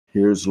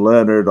Here's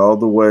Leonard all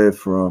the way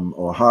from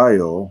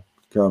Ohio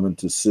coming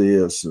to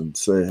see us and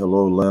say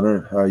hello,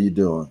 Leonard. How you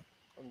doing?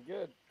 I'm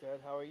good. Ted,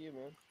 how are you,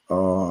 man?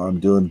 Oh, I'm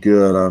doing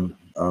good.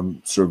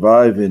 I'm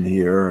surviving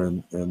here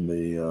in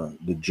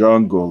the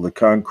jungle, the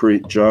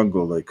concrete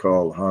jungle they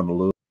call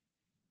Honolulu.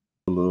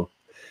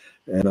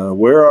 And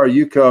where are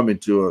you coming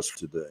to us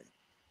today?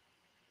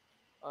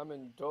 I'm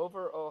in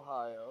Dover,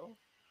 Ohio.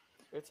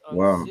 It's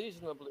Wow.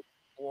 unseasonably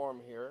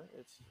warm here.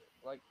 It's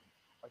like,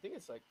 I think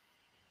it's like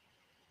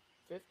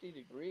 50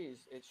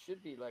 degrees. It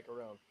should be like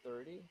around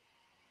 30.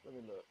 Let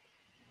me look.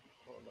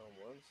 Hold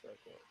on one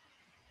second.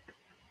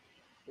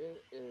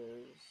 It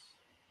is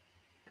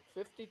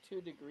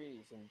 52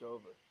 degrees in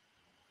Dover,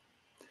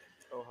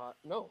 Ohio.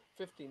 No,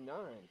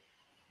 59.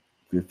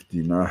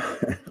 59.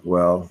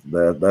 Well,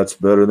 that's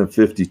better than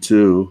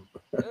 52.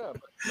 Yeah,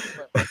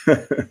 but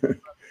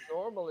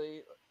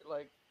normally,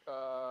 like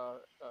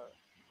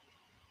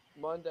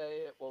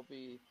Monday, it will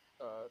be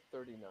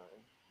 39.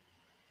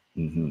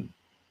 Hmm.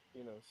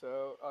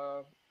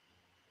 So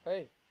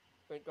hey,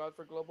 thank God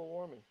for global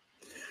warming.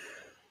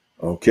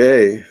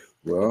 Okay.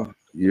 Well,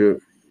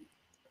 you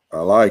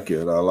I like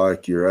it. I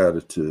like your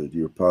attitude.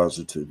 You're a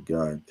positive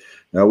guy.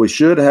 Now, we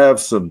should have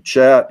some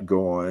chat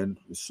going.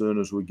 As soon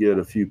as we get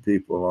a few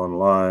people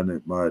online,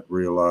 it might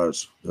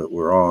realize that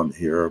we're on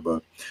here.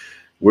 But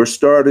we're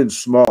starting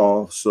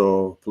small,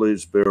 so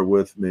please bear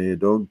with me.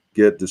 Don't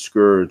get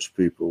discouraged,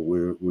 people.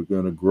 We're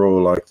going to grow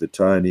like the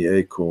tiny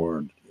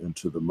acorn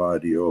into the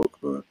mighty oak.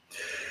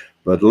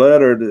 But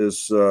Leonard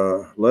is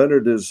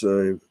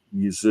a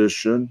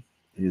musician.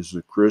 He's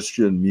a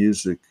Christian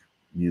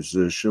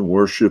musician,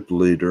 worship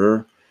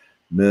leader,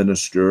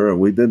 minister, and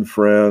we've been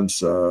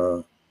friends.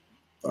 I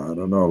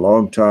don't know, a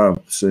long time.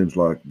 Seems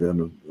like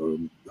been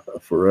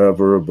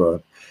forever,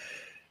 but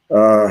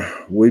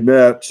we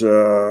met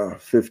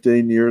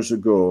 15 years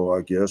ago,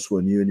 I guess,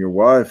 when you and your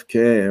wife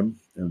came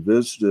and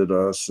visited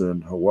us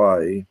in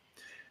Hawaii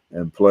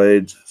and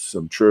played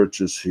some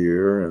churches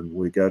here, and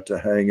we got to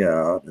hang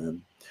out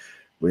and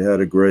we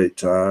had a great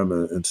time.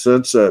 And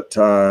since that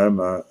time,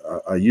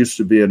 I used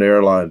to be an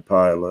airline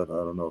pilot. I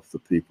don't know if the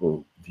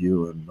people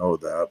view and know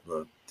that,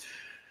 but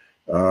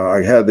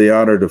I had the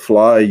honor to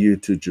fly you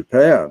to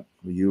Japan.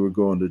 You were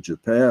going to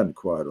Japan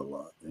quite a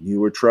lot, and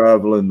you were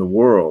traveling the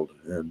world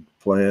and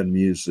playing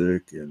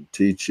music and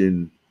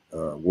teaching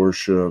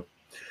worship.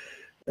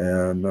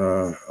 And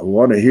I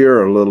want to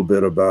hear a little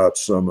bit about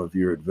some of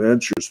your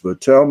adventures.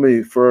 But tell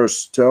me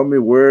first, tell me,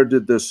 where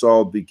did this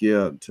all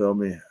begin? Tell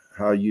me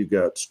how you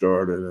got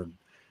started and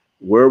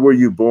where were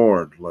you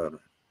born, Leonard?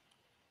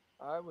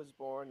 I was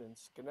born in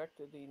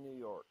Schenectady, New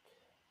York.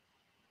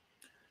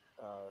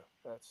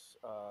 That's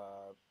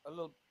a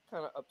little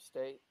kind of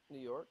upstate New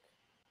York,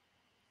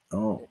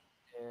 Oh,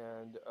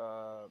 and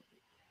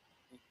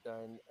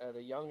and at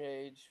a young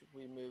age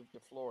we moved to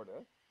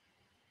Florida,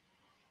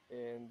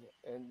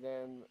 and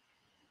then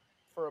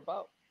for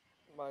about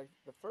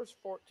the first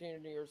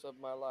 14 years of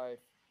my life,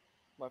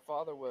 my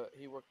father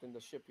he worked in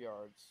the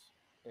shipyards,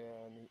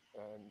 and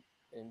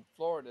in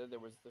Florida there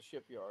was the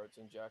shipyards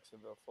in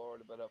Jacksonville,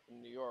 Florida, but up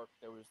in New York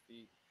there was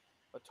the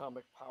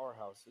atomic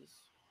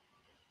powerhouses,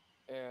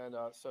 and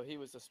so he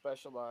was a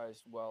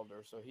specialized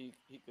welder, so he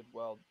could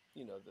weld,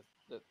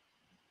 the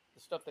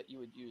the stuff that you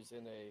would use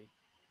in a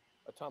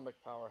atomic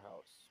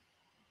powerhouse,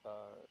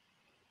 uh,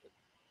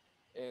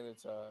 and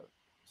it's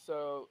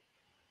so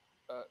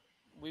uh,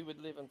 we would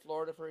live in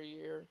Florida for a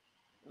year,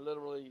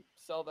 literally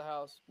sell the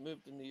house,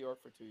 move to New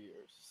York for 2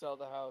 years, sell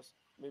the house,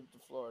 move to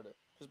Florida.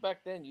 Because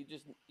back then you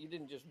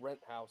didn't just rent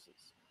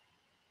houses,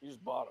 you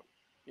just bought them,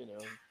 you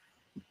know.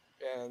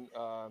 And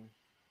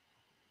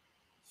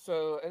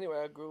so anyway,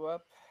 I grew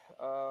up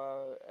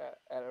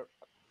at a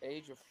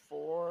age of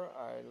 4.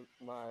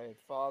 My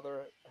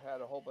father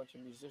had a whole bunch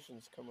of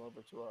musicians come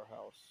over to our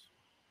house,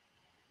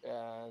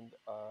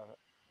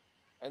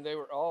 and they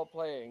were all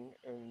playing,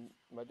 and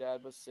my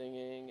dad was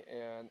singing,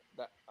 and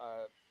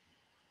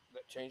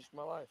that changed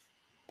my life.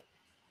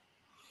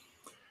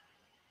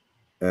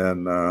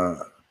 and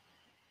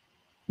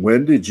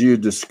when did you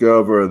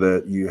discover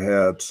that you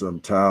had some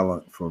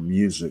talent for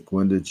music?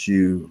 When did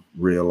you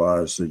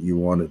realize that you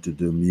wanted to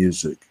do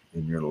music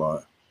in your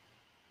life?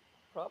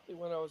 Probably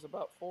when I was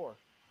about 4.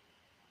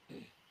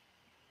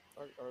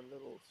 Our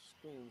little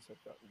screens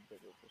have gotten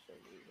bigger for some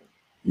reason.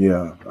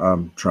 Yeah,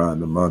 I'm trying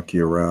to monkey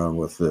around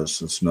with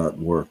this. It's not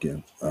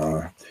working.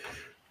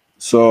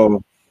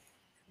 So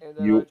And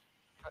then I you, just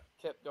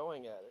kept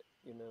going at it.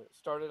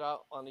 Started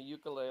out on a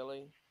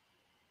ukulele.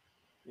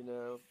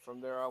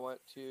 From there I went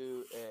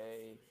to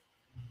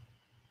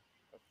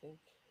I think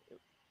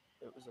it,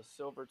 it was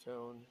a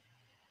Silvertone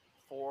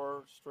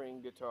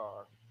 4-string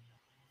guitar.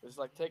 It was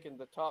like taking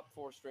the top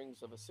 4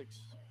 strings of a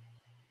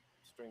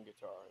 6-string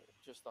guitar,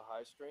 just the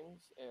high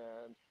strings,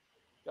 and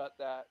got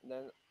that.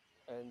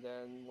 And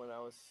then when I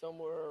was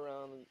somewhere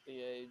around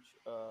the age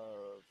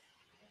of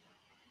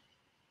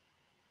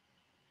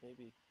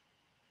maybe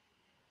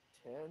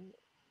 10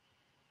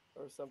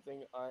 or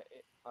something, uh,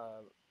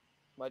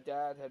 my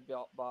dad had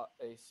bought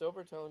a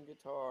Silvertone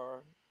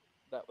guitar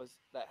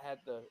that had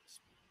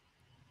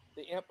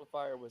the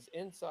amplifier was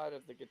inside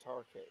of the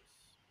guitar case.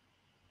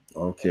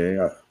 And, Okay.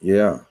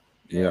 Yeah.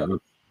 Yeah. and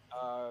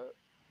uh,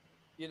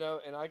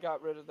 and I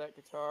got rid of that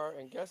guitar.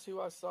 And guess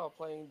who I saw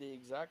playing the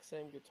exact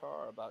same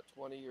guitar about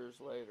 20 years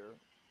later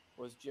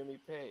was Jimmy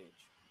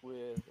Page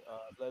with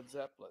Led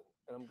Zeppelin.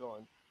 And I'm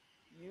going,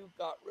 you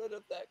got rid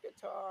of that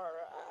guitar.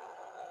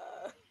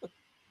 Ah!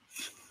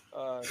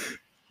 uh,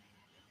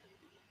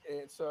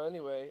 and so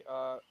anyway,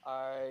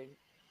 I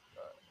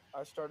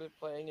started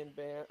playing in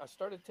band. I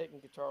started taking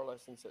guitar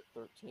lessons at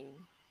 13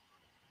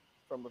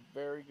 from a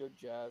very good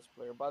jazz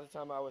player. By the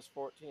time I was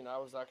 14, I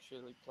was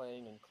actually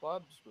playing in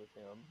clubs with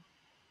him,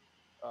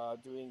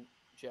 doing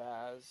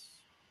jazz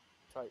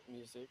type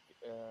music,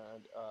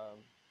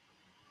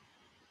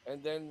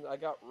 and then I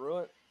got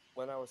ruined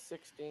when I was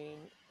 16,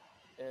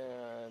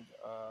 and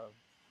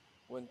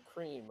when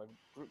Cream, a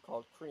group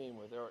called Cream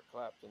with Eric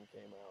Clapton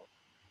came out,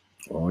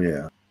 Oh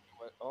yeah.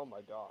 I went, oh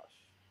my gosh,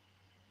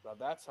 now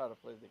that's how to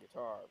play the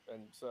guitar.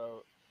 And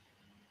so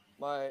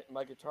my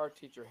guitar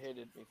teacher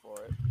hated me for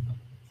it,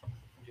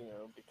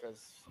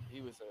 because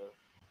he was a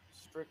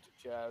strict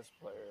jazz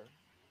player.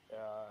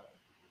 Uh,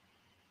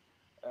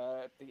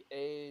 at the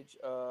age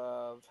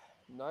of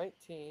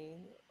 19,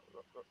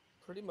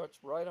 pretty much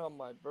right on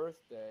my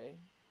birthday,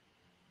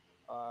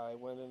 I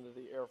went into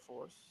the Air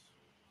Force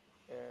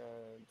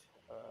and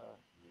uh,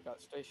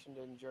 got stationed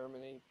in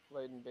Germany,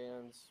 played in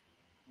bands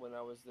when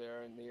I was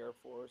there in the Air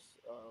Force.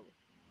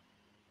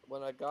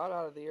 When I got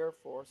out of the Air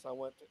Force, I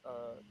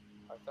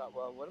thought,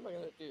 well, what am I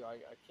going to do? I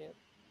can't.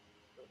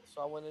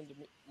 So I went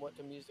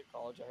to music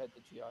college. I had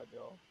the GI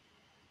Bill,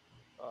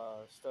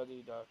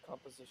 studied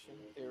composition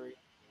theory,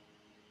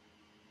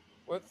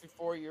 went through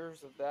 4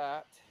 years of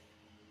that,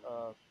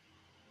 uh,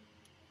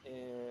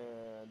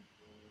 and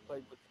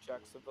played with the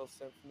Jacksonville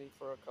Symphony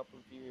for a couple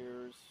of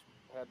years.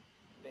 Had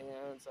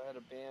bands. I had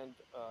a band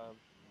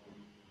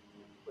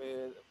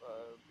with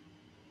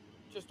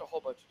just a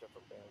whole bunch of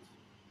different bands,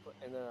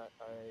 and then I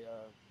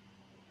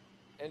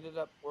ended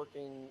up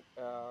working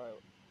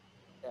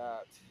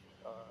at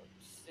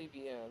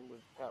CBN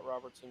with Pat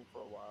Robertson for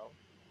a while,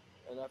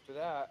 and after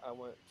that, I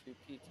went to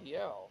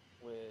PTL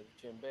with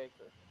Jim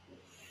Baker.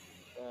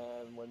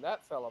 And when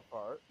that fell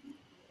apart,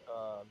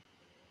 um,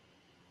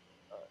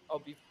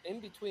 in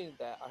between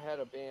that, I had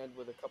a band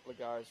with a couple of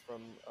guys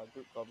from a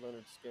group called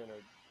Leonard Skinner,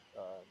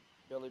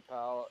 Billy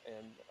Powell,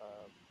 and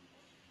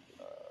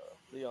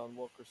Leon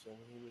Wilkerson.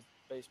 He was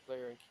bass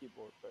player and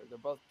keyboard player. They're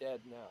both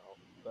dead now,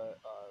 but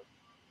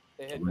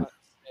they had gotten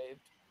saved.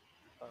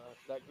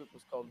 That group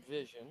was called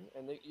Vision,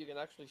 and you can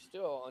actually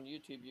still on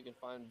YouTube you can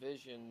find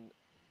Vision.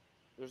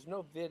 There's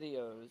no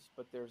videos,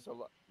 but there's a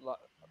lot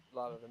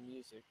of the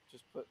music.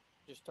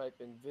 Just type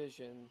in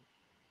Vision,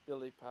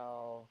 Billy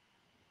Powell,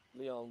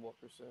 Leon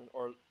Wilkerson,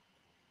 or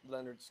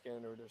Leonard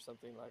Skinner or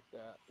something like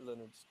that.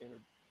 Leonard Skinner,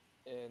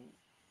 and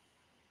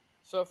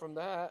so from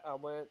that I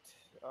went.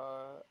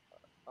 Uh,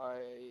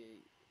 I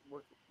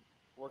worked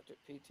worked at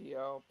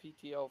PTL.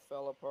 PTL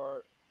fell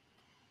apart,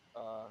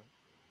 uh,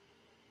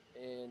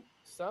 and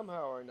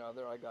somehow or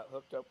another I got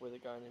hooked up with a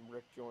guy named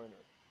Rick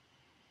Joyner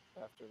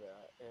after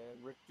that.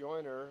 And Rick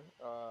Joyner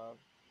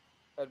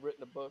had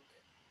written a book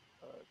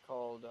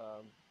called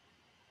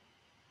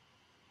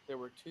 "There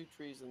Were Two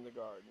Trees in the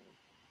Garden,"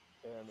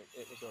 and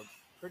it was a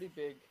pretty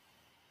big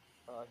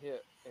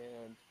hit.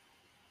 And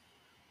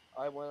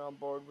I went on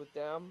board with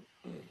them.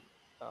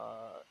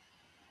 uh,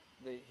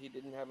 he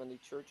didn't have any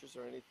churches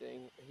or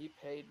anything. He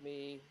paid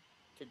me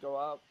to go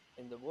out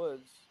in the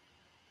woods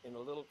in a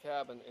little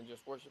cabin and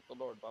just worship the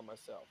Lord by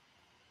myself.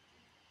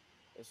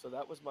 And so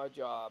that was my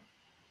job.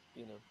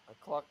 I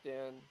clocked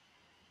in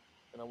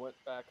and I went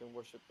back and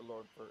worshiped the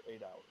Lord for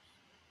 8 hours.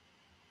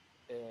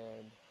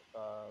 And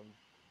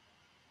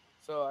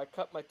so I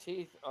cut my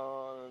teeth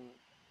on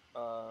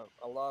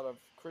a lot of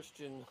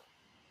Christian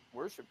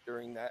worship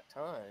during that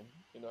time.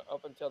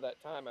 Up until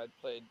that time, I'd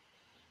played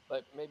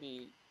like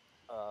maybe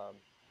um,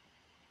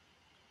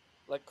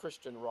 like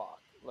Christian rock.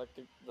 Like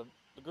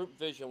the group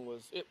Vision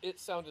it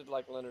sounded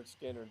like Leonard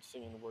Skinner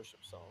singing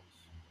worship songs.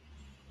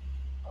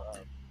 Uh,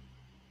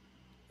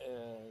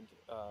 and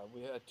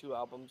we had two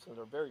albums, and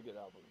they're very good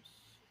albums.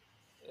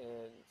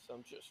 And so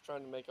I'm just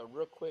trying to make a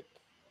real quick.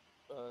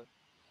 Uh,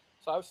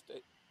 so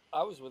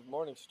I was with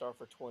Morning Star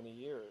for 20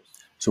 years.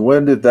 So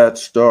when did that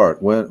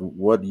start?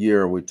 What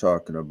year are we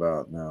talking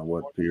about now?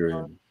 What Morning Star,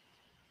 period?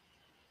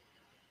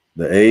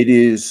 The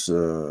 80s,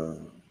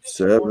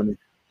 at Morning, 70s?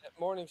 at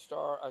Morning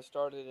Star, I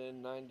started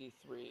in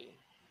 '93.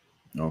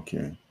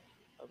 Okay.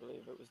 I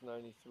believe it was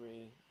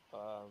 '93.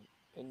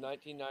 In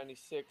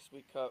 1996,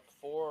 we cut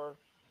four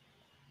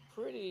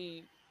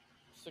pretty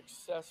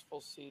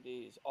successful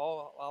CDs,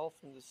 all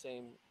from the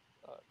same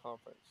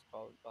conference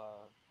called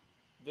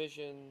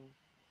Vision,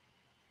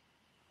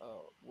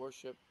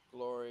 Worship,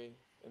 Glory,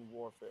 and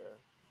Warfare,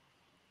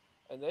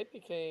 and they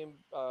became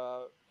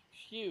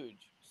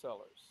huge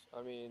sellers.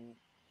 I mean,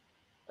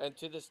 and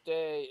to this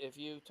day, if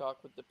you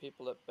talk with the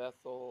people at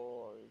Bethel,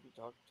 or if you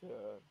talk to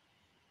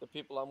the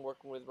people I'm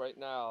working with right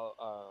now,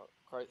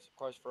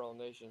 Christ for All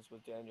Nations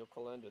with Daniel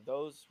Kalenda.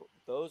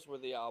 Those were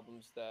the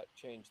albums that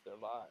changed their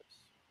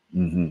lives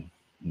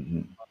Mm-hmm.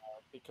 Mm-hmm.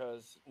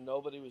 because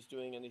nobody was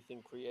doing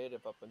anything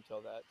creative up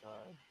until that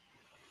time,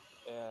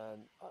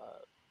 and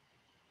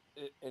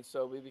and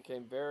so we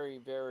became very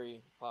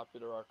very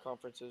popular. Our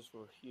conferences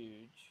were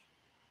huge,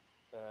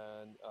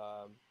 and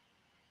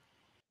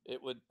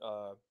it would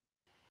uh,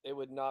 it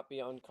would not be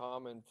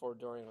uncommon for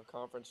during a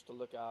conference to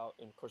look out,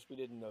 and of course we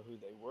didn't know who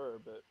they were,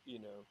 but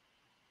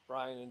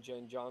Brian and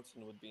Jen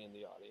Johnson would be in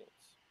the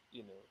audience,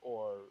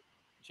 or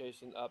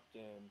Jason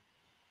Upton.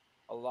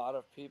 A lot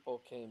of people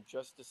came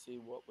just to see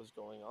what was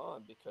going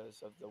on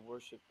because of the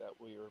worship that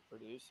we were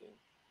producing.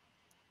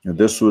 And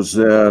this And was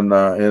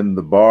in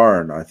the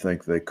barn, I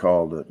think they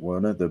called it,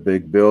 wasn't it? The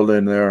big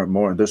building there.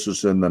 More. This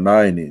was in the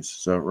 '90s.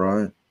 Is that yeah,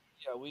 right?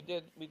 yeah,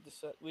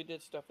 we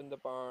did stuff in the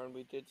barn.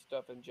 We did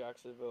stuff in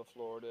Jacksonville,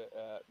 Florida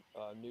at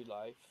New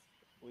Life.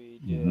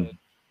 We Mm-hmm. did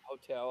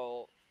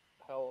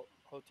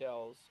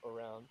hotels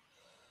around.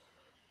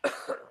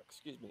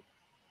 Excuse me.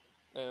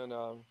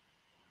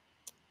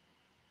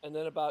 And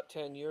then about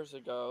 10 years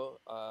ago,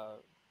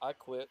 I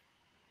quit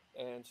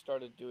and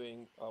started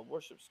doing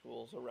worship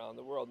schools around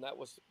the world. And that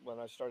was when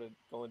I started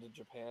going to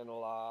Japan a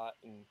lot,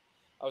 and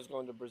I was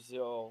going to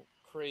Brazil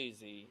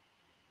crazy.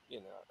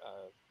 You know,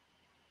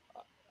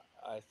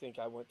 I think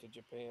I went to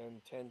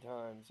Japan 10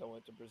 times. I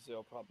went to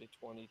Brazil probably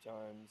 20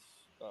 times.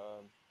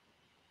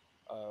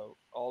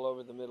 All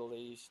over the Middle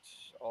East,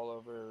 all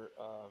over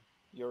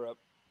Europe.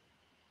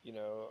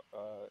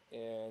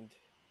 And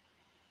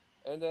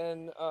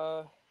then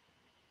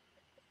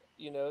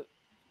you know,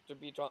 to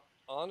be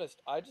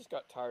honest, I just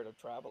got tired of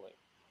traveling.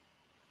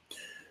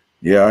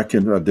 Yeah, I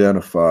can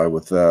identify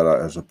with that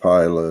as a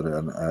pilot,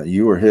 and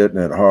you were hitting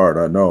it hard.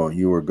 I know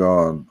you were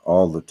gone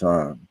all the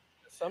time.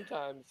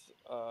 Sometimes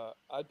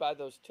I'd buy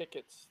those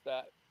tickets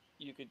that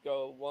you could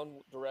go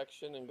one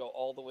direction and go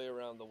all the way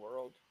around the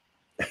world.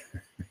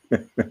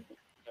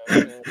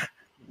 And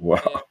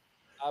Wow.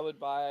 I would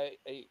buy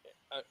a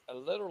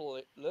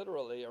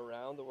literally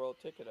around the world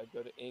ticket. I'd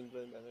go to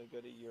England, and I'd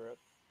go to Europe,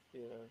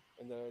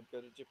 and then I'd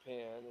go to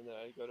Japan, and then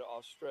I'd go to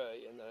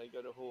Australia, and then I'd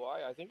go to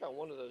Hawaii. I think on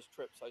one of those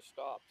trips I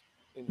stopped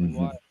in Mm-hmm.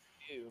 Hawaii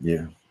too.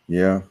 Yeah.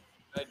 Yeah.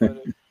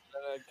 Then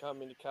I'd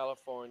come into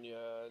California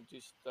and do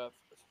stuff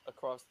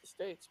across the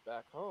states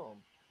back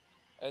home.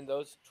 And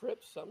those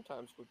trips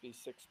sometimes would be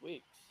 6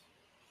 weeks,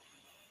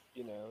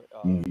 you know,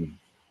 um, Mm-hmm.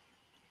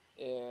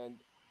 and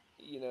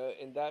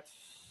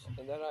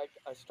and then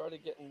I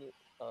started getting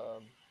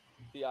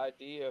the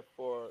idea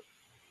for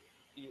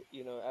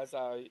as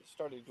I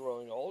started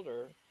growing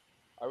older,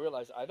 I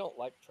realized I don't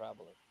like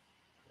traveling,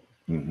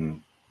 Mm-hmm.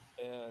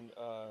 and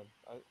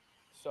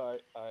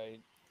I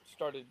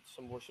started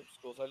some worship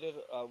schools. I did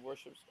a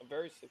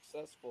very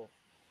successful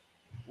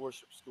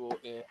worship school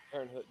in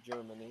Herrnhut,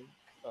 Germany.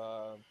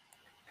 Uh,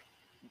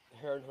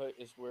 Herrnhut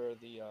is where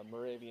the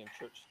Moravian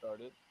Church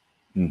started,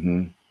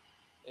 Mm-hmm.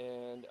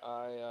 and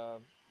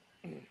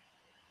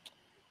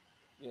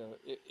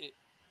it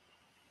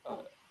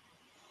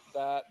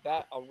uh,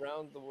 that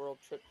around the world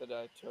trip that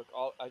I took,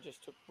 I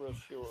just took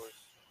brochures,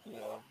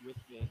 with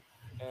me,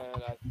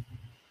 and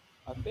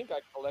I think I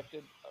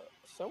collected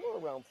somewhere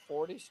around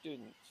 40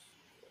 students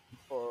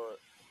for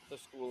the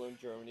school in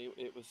Germany.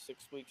 It was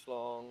 6 weeks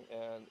long,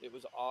 and it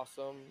was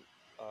awesome.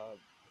 Uh,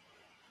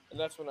 and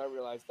that's when I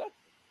realized that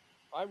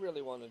I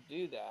really want to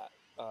do that.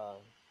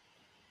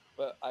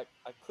 But I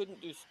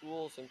couldn't do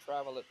schools and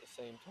travel at the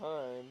same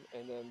time.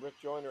 And then Rick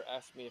Joyner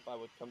asked me if I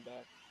would come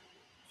back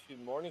to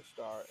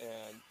Morningstar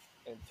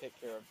and take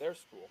care of their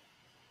school.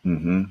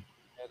 Mm-hmm.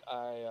 And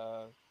I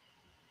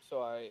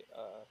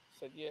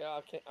said, yeah,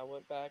 I can. I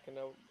went back and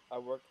I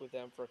worked with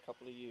them for a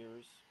couple of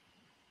years.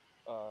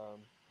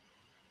 Um,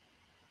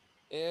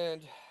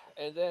 and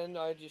and then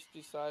I just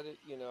decided,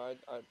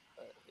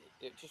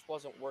 it just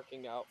wasn't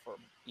working out for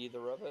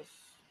either of us.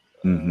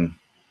 Uh, Mm-hmm.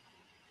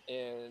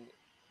 and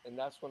and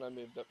that's when I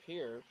moved up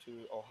here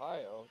to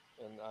Ohio,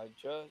 and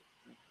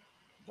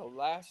the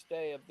last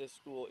day of this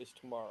school is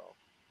tomorrow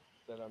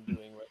that I'm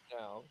doing right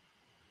now.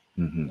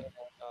 Mm-hmm.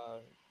 Uh,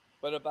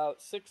 but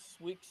about 6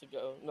 weeks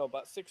ago, no,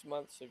 about 6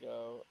 months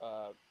ago,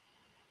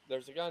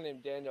 there's a guy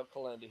named Daniel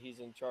Kalenda. He's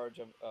in charge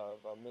of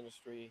a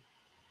ministry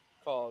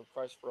called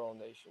Christ for All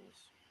Nations.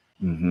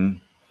 Mm-hmm.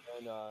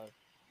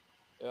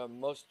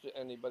 And most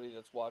anybody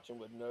that's watching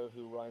would know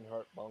who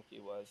Reinhard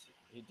Bonnke was.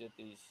 He did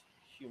these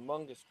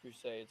humongous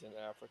crusades in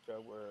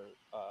Africa where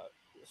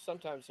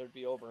sometimes there'd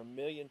be over 1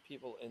 million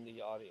people in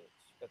the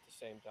audience at the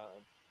same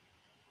time.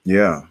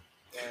 Yeah.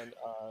 And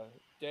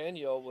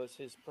Daniel was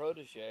his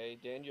protege.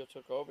 Daniel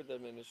took over the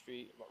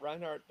ministry.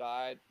 Reinhardt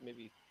died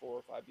maybe 4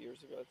 or 5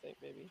 years ago, I think,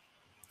 maybe.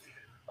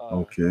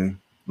 Uh, Okay. and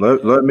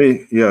Let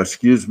me, yeah,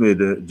 excuse me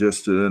to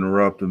just to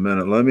interrupt a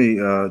minute. Let me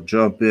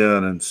jump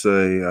in and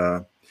say,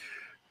 uh,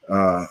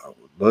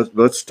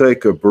 let's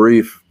take a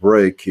brief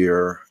break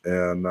here.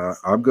 And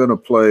I'm going to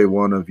play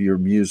one of your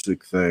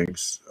music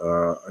things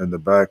in the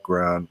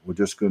background. We're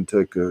just going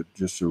to take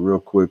just a real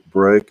quick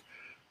break.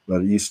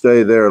 But you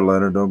stay there,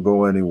 Leonard. Don't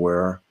go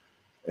anywhere.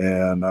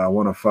 And I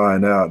want to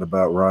find out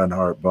about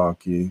Reinhard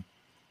Bonnke.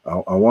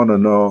 I want to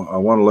know. I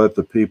want to let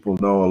the people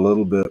know a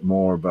little bit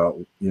more about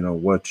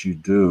what you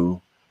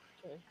do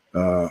Okay.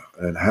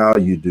 and how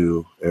you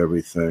do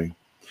everything.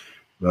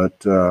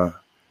 But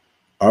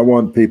I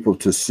want people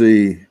to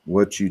see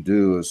what you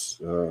do as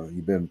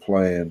you've been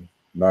playing,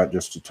 not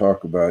just to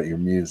talk about your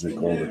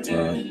music all the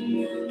time.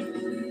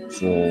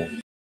 So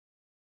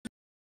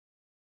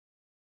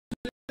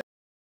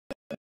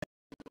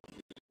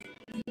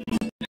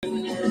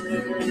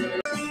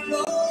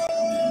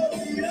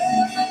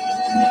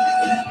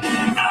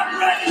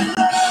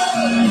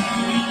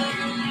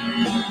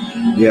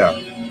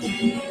yeah,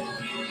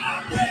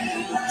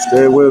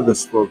 stay with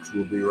us, folks.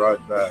 We'll be right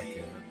back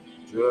in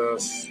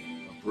just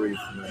a brief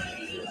minute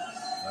here.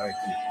 Thank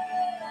you.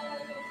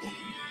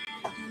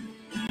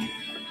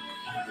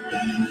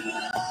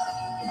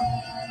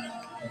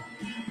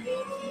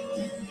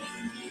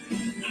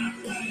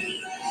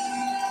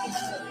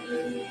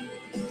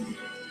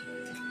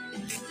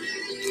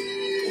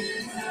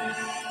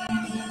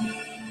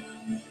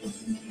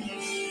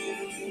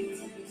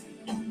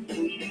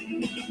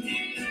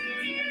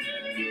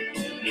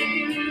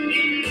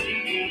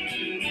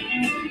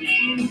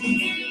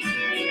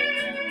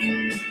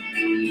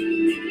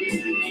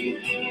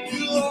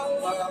 You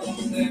are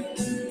there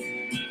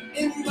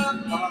in my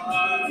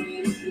heart.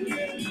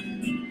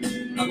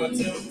 I'm a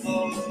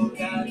temple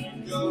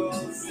that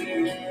goes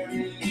there.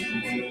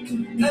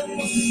 And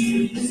the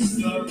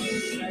streets of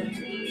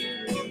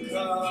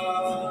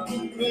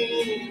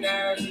conquering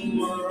and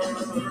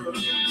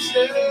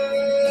worship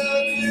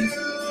you.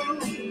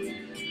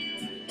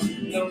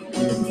 The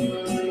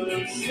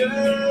worship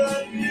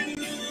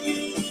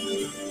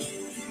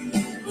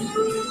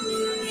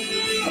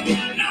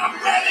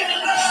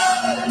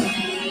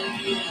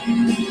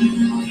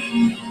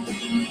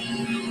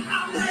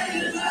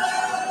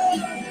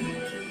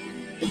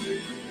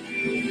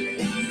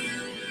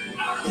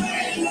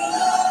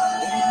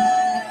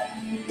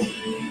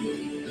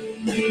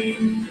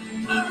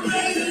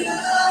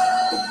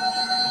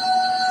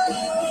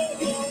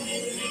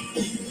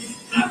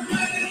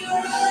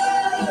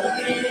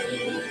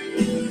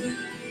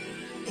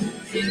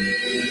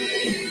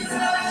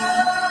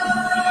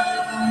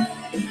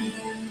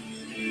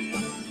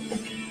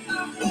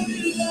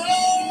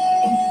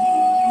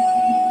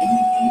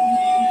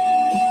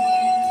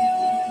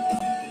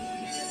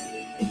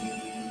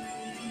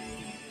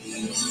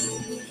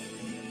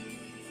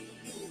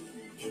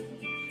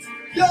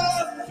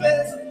your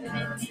face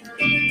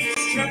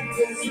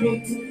strengthens me.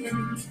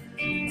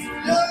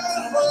 Your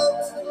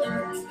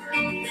hope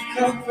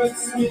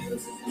comforts me.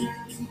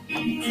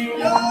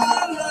 Your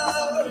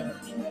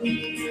love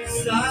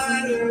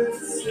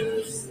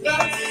silences the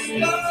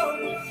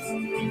storm.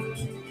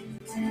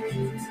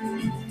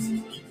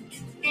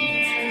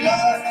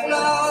 Your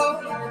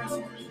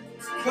love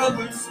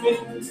covers me.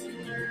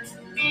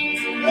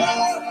 Your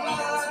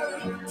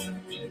heart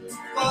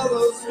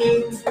follows me.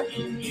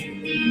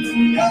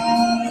 Your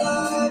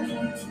love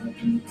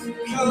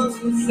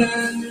comes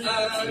and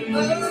I'm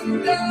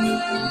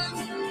undone.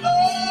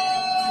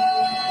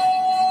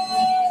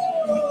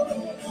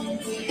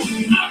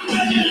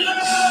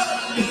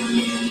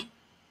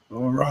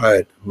 All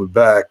right, we're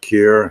back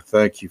here.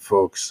 Thank you,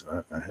 folks.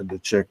 I had to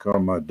check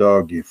on my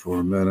doggy for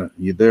a minute.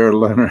 You there,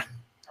 Leonard?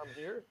 I'm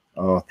here.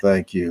 Oh,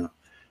 thank you.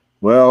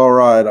 Well, all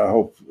right. I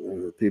hope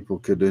people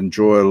could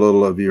enjoy a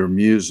little of your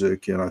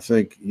music. And I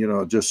think,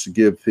 just to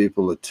give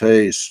people a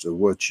taste of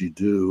what you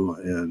do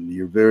and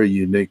your very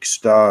unique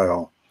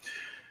style.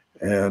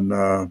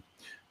 And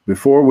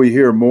before we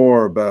hear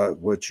more about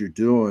what you're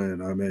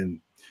doing, I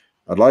mean,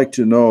 I'd like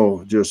to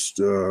know just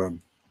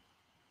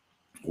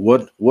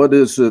what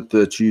is it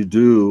that you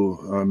do?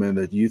 I mean,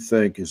 that you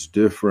think is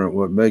different?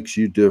 What makes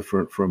you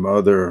different from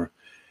other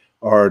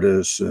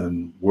artists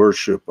and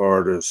worship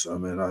artists? I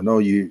mean, I know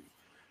you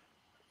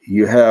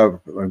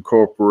have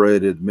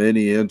incorporated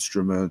many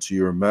instruments.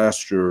 You're a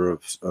master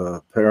of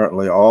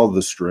apparently all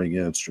the string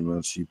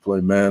instruments. You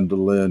play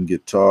mandolin,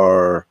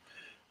 guitar,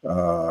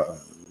 uh,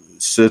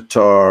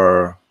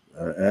 sitar,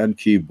 and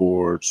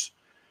keyboards.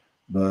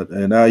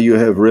 And now you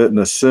have written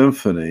a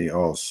symphony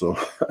also.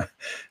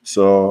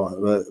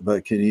 So,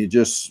 but can you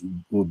just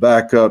we'll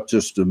back up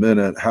just a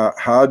minute?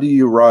 How do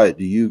you write?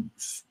 Do you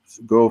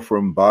go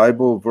from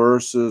Bible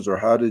verses, or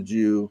how did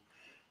you?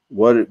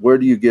 Where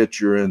do you get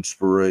your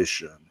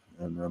inspiration?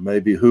 And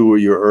maybe who were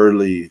your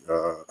early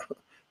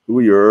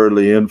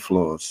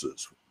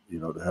influences?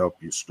 To help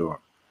you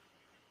start.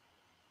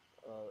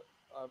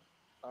 Uh, I've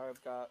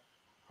I've got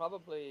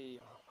probably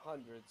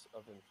hundreds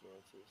of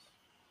influences.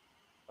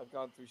 I've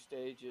gone through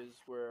stages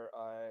where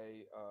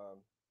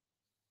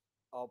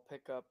I'll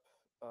pick up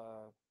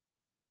uh,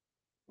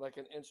 like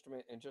an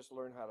instrument and just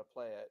learn how to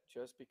play it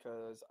just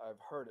because I've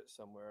heard it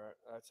somewhere.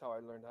 That's how I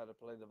learned how to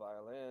play the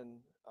violin.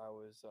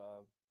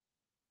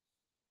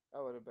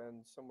 I would have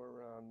been somewhere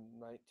around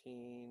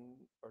 19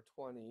 or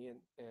 20,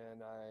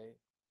 and I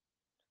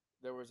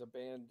there was a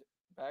band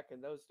back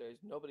in those days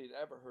nobody had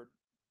ever heard.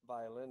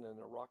 violin in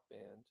a rock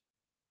band,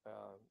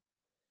 um,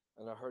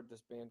 and I heard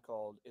this band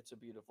called It's a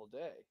Beautiful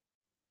Day,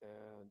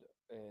 and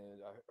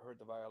I heard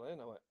the violin.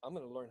 I went, I'm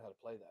going to learn how to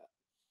play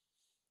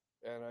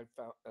that, and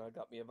I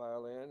got me a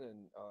violin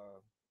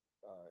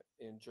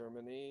in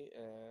Germany,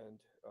 and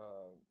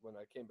when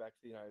I came back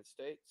to the United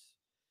States,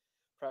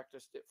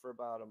 practiced it for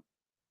about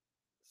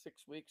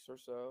 6 weeks or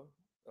so,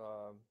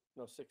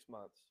 no, 6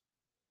 months,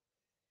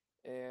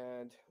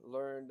 and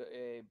learned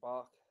a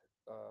Bach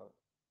uh,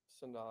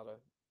 sonata,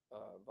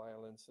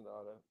 violin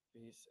sonata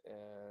piece,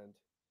 and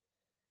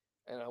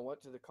I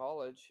went to the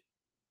college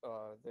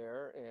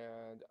there,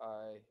 and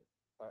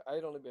I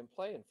had only been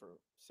playing for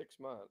 6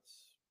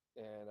 months,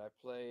 and I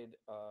played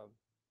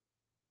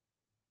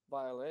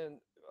violin.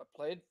 I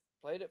played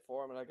it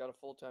for him, and I got a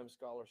full-time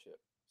scholarship.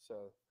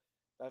 So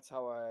that's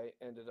how I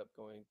ended up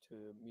going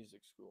to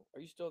music school.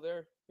 Are you still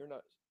there? You're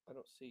not. I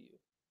don't see you.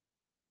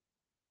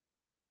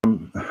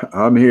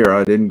 I'm here.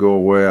 I didn't go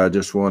away. I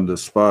just wanted to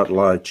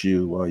spotlight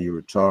you while you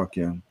were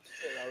talking.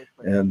 Good. I was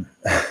playing. And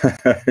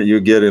you're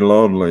getting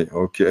lonely.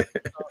 Okay.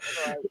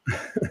 So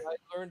I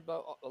learned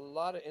about a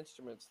lot of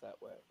instruments that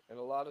way and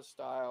a lot of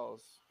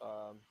styles.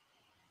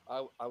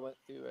 I went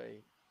through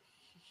a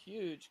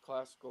huge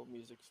classical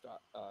music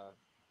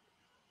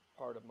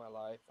part of my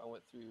life. I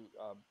went through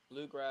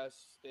bluegrass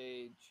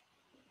stage.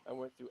 I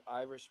went through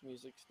Irish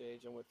music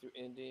stage. I went through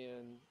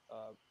Indian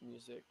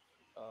music.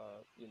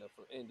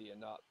 From India,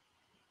 not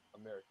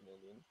American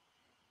Indian.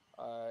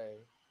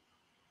 I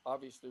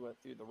obviously went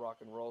through the rock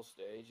and roll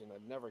stage, and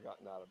I've never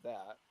gotten out of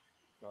that.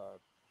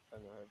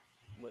 And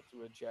I went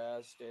through a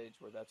jazz stage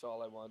where that's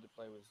all I wanted to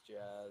play was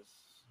jazz.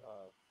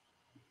 Uh,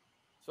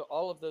 so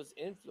all of those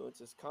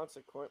influences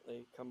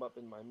consequently come up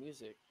in my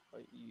music.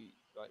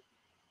 Like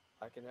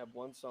I can have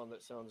one song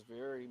that sounds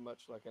very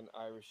much like an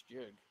Irish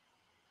jig,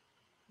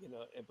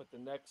 but the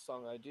next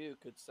song I do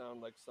could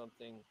sound like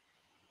something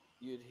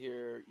you'd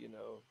hear,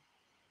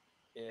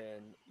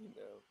 in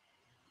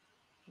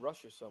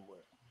Russia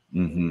somewhere,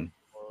 Mm-hmm.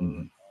 or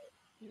Mm-hmm.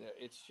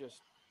 it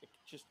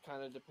just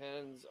kind of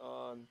depends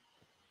on.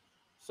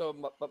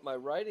 But my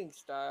writing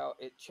style,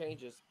 it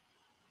changes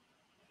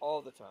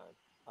all the time.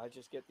 I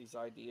just get these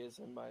ideas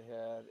in my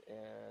head,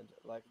 and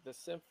like the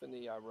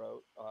symphony I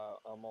wrote,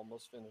 I'm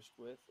almost finished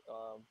with.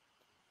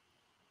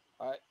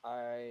 I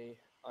I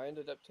I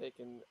ended up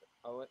taking.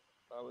 I went.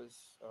 I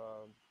was.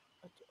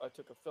 I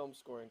took a film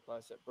scoring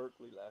class at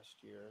Berkeley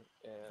last year,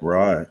 and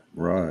Right.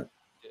 really Right.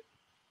 liked it.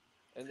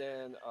 And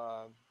then,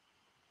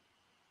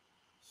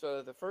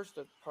 so the first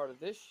part of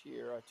this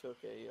year, I took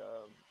a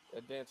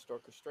advanced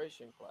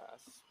orchestration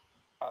class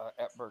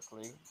at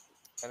Berkeley,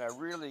 and I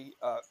really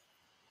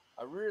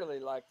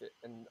liked it.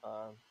 And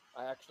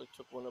I actually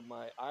took one of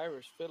my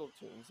Irish fiddle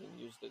tunes and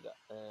used it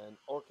and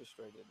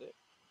orchestrated it.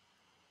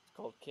 It's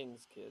called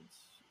King's Kids.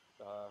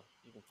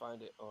 You can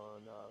find it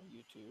on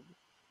YouTube.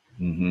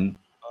 Mm-hmm.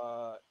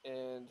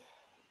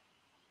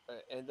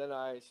 And then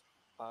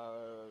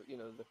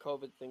the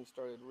COVID thing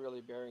started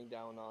really bearing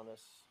down on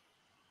us,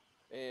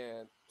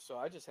 and so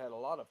I just had a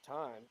lot of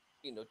time,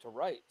 to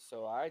write.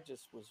 So I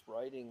just was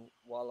writing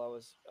while I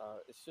was.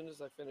 As soon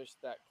as I finished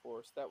that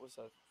course,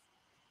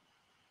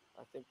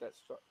 I think that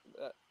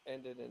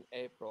ended in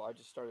April. I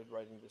just started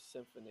writing the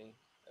symphony,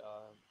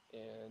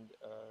 and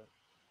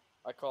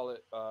I call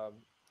it uh,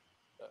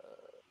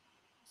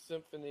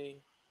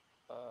 Symphony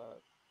uh,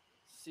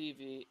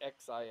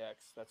 CVXIX.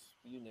 That's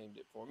you named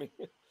it for me.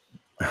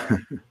 uh,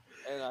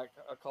 and I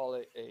call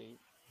it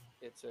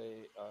it's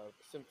a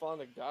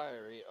symphonic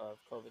diary of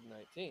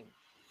COVID-19,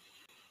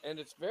 and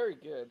it's very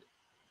good.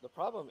 The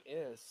problem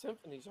is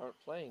symphonies aren't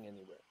playing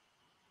anywhere.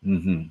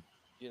 Mm-hmm.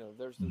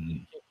 You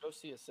can't go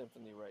see a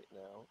symphony right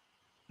now.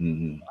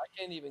 Mm-hmm. I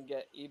can't even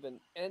get even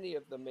any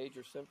of the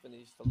major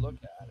symphonies to look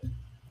at it.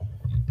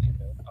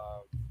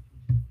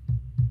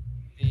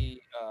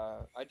 The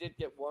I did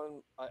get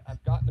one.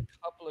 I've gotten a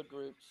couple of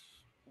groups.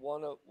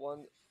 One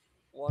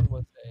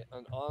was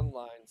an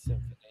online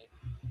symphony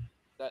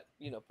that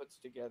puts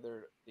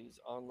together these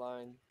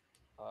online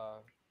uh,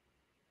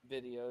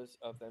 videos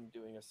of them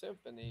doing a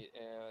symphony,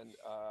 and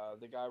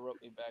the guy wrote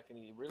me back and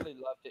he really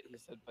loved it. He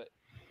said, but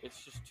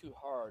it's just too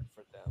hard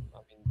for them. I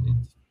mean,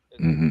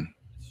 Mm-hmm.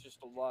 it's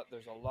just a lot.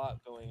 There's a lot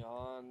going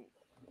on.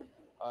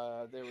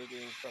 They were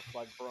doing stuff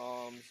like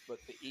Brahms, but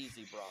the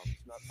easy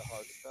Brahms, not the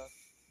hard stuff.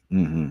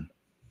 Mm-hmm.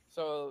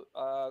 So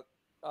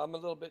I'm a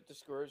little bit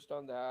discouraged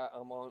on that.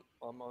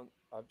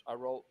 I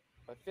wrote.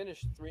 I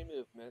finished three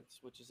movements,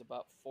 which is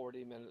about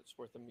 40 minutes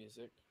worth of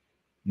music,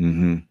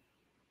 Mm-hmm.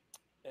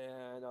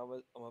 and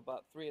I'm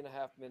about 3.5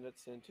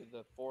 minutes into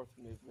the fourth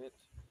movement.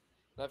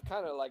 And I've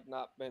kind of like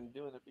not been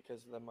doing it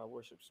because then my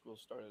worship school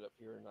started up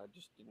here, and I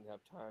just didn't have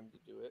time to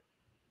do it.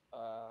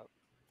 Uh,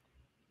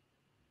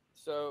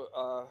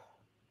 so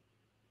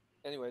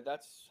anyway,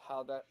 that's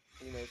how that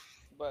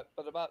But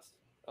about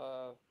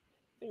I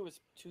think it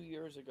was 2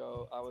 years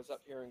ago, I was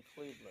up here in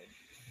Cleveland,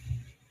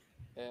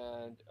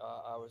 and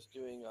I was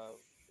doing the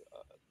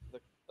uh, the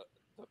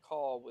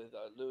call with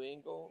Lou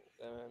Engle,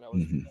 and I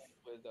was Mm-hmm. playing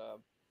with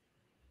um,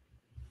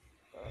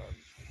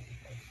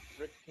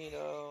 Rick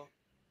Pino.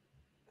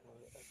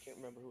 can't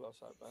remember who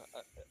else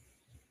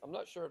I'm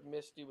not sure if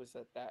Misty was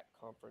at that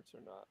conference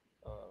or not.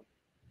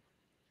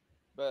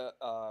 But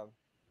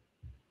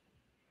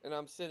and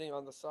I'm sitting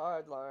on the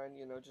sideline,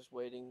 just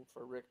waiting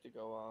for Rick to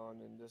go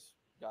on, and this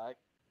guy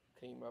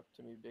came up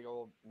to me, big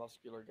old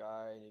muscular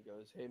guy, and he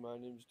goes, "Hey, my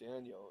name's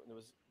Daniel," and it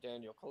was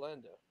Daniel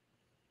Kalenda,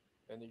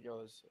 and he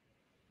goes,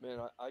 "Man,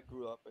 I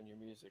grew up on your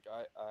music.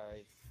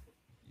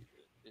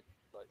 It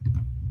like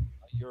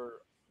you're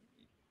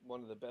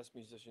one of the best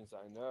musicians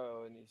I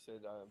know," and he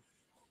said,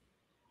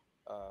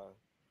 uh,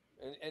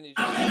 and he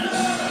just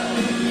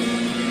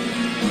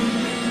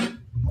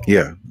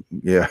Yeah,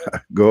 yeah.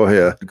 Go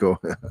ahead. Go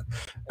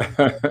and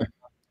ahead.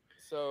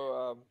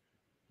 so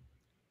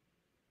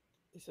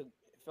he said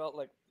it felt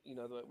like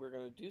that we're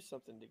going to do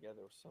something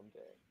together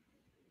someday.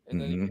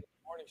 And then he Hmm. went to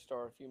Morning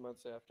Star a few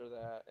months after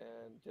that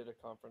and did a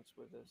conference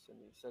with us, and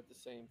he said the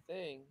same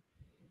thing.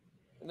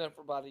 And then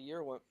for about a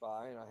year went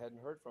by, and I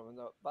hadn't heard from him.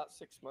 About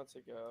 6 months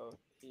ago,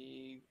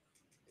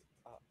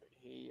 uh,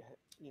 he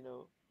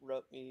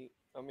wrote me.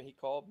 I mean, he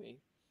called me,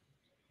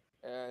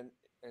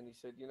 and he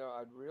said,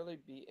 I'd really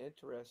be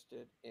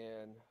interested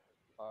in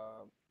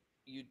um,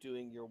 you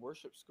doing your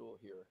worship school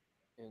here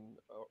in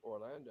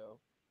Orlando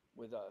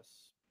with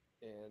us,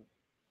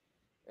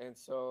 and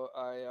so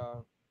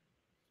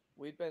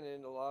we've been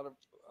in a lot of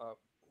uh,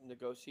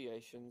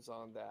 negotiations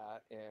on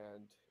that,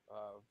 and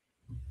uh,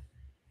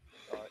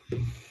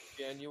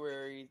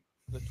 January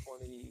the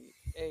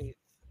 28th,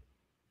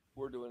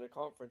 we're doing a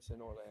conference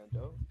in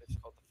Orlando. It's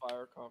called the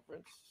Fire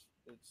Conference.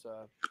 It's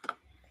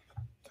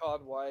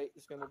Todd White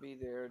is going to be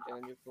there,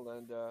 Daniel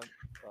Kalenda,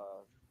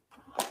 uh,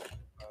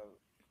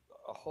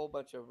 a whole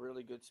bunch of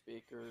really good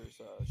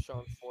speakers.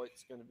 Sean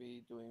Foyt's going to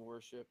be doing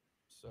worship.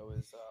 So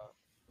is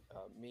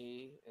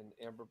me and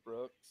Amber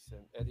Brooks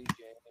and Eddie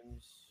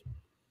James,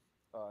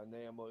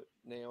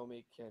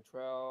 Naomi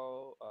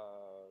Cantrell,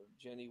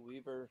 Jenny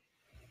Weaver.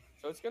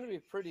 So it's going to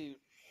be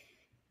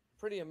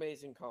pretty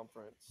amazing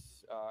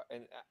conference.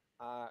 And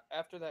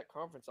after that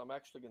conference, I'm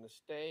actually going to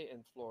stay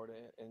in Florida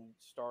and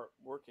start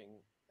working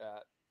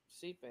at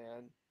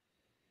CFAN.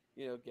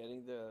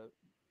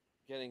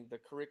 Getting the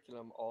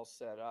curriculum all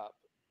set up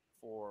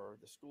for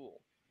the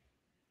school.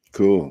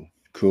 Cool.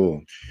 So Cool. that's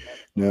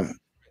Now,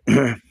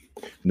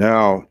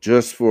 now,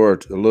 just for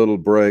a little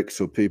break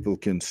so people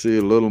can see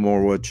a little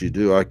more what you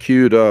do, I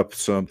queued up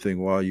something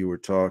while you were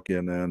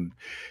talking, and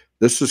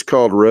this is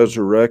called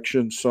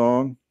Resurrection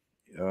Song.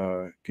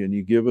 Can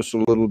you give us a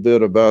little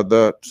bit about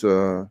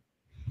that?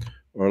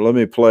 Or let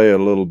me play a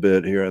little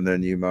bit here, and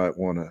then you might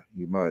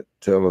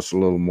tell us a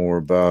little more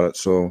about it.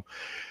 So,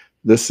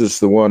 this is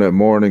the one at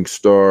Morning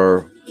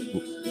Star,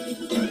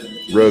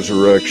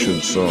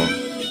 Resurrection Song.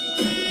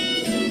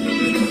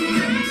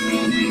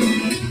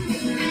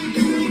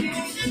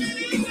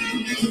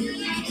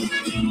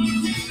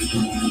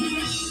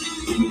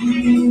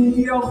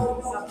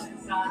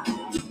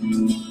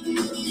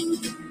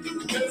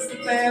 Puts the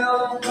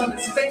veil on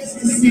his face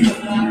to see the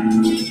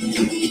light.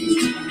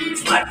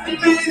 It's like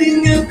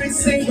invading every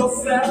single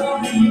cell.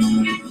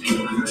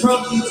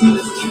 Trouble to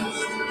his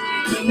chest.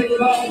 When they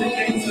call the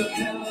gates of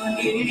hell.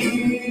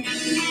 He's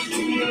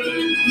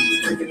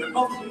breaking an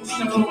open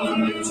show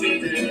up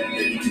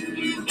today.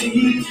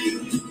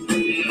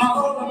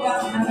 All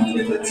about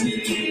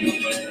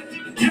liberty.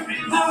 Every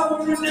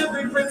power and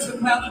every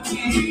principality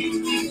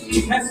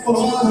has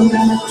fallen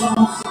down the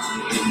cross.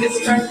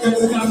 His strength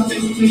has come to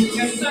me.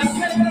 Yes, I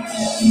said,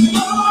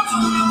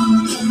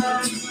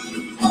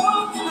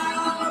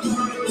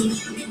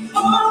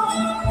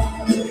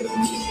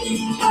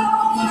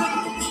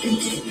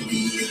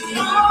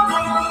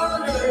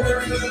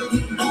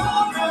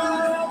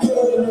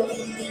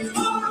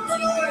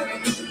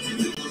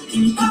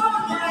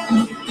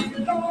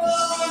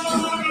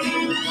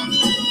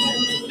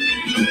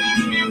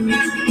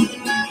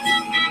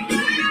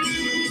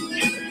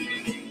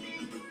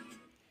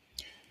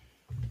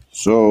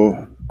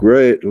 so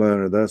great,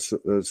 Leonard. That's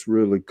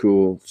really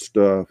cool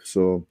stuff.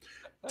 So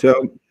that's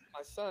tell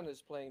my son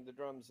is playing the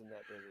drums in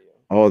that video.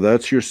 oh,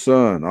 that's your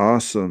son.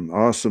 Awesome.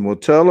 Awesome. Well,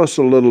 tell us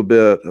a little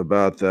bit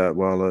about that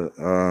while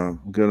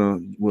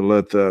we'll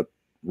let that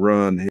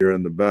run here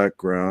in the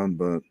background,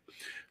 but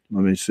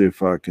let me see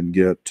if I can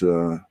get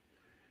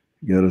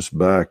us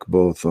back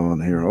both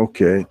on here.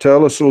 Okay.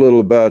 Tell us a little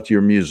about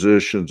your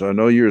musicians. I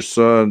know your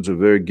son's a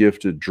very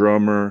gifted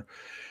drummer,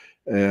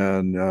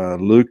 and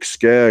Luke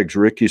Skaggs,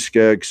 Ricky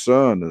Skaggs'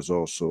 son,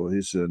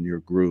 he's in your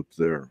group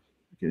there.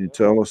 Can you Yeah.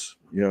 tell us,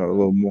 yeah, a Uh,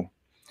 little more?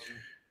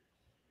 um,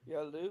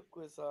 yeah,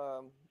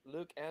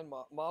 Luke and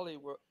Molly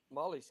were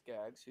Molly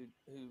Skaggs who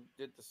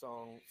did the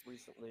song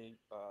recently.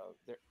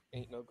 There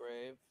ain't no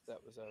grave.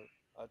 That was a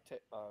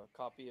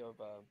copy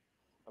of a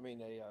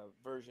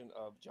version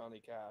of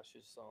Johnny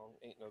Cash's song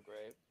 "Ain't No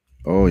Grave."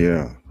 Oh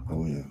yeah,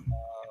 oh yeah.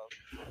 Uh,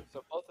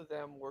 so both of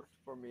them worked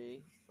for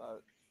me,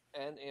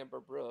 and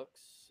Amber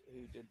Brooks,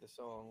 who did the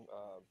song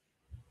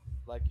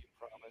 "Like You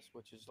Promised,"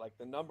 which is like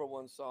the number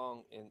one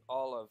song in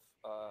all of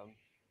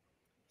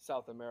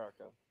South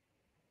America.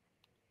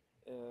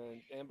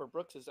 And Amber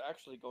Brooks is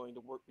actually going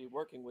to be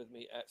working with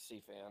me at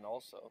CFAN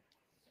also.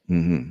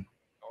 Hmm.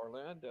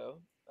 Orlando.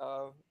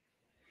 Uh,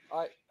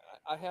 I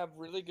I have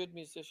really good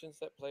musicians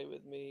that play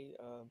with me.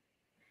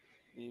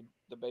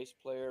 The bass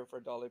player for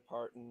Dolly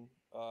Parton,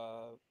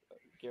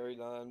 Gary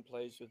Lunn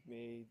plays with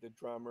me. The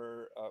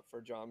drummer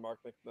for John Mark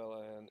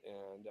McMillan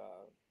and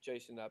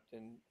Jason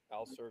Upton,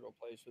 Al Sergel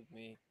plays with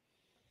me.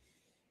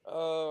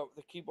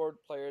 The keyboard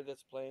player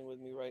that's playing with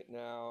me right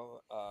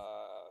now.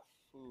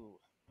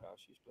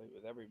 Gosh, he's played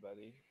with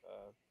everybody.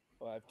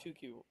 Well, I have two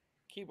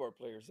keyboard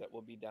players that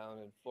will be down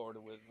in Florida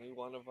with me.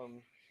 One of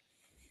them,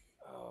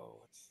 oh,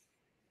 what's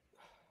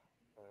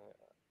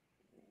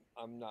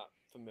I'm not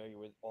familiar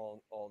with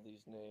all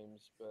these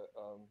names, but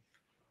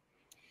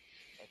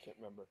I can't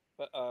remember.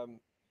 But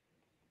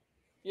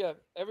yeah,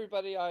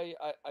 everybody, I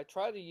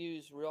try to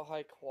use real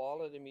high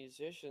quality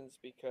musicians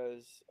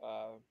because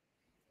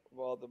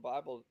well, the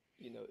Bible,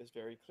 is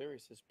very clear.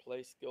 It says,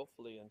 "Play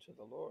skillfully unto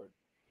the Lord,"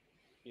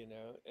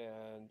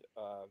 and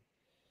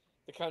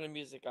the kind of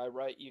music I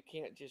write, you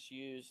can't just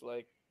use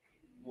like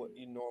what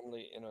you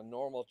normally in a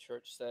normal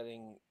church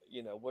setting.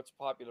 What's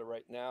popular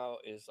right now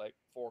is like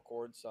four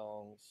chord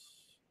songs.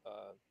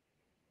 Uh,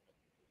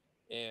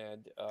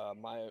 and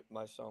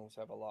my songs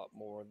have a lot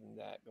more than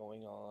that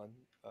going on.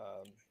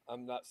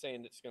 I'm not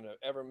saying it's going to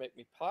ever make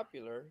me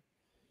popular,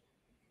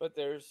 but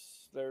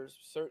there's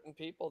certain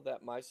people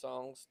that my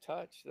songs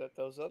touch that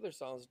those other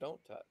songs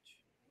don't touch.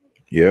 Uh,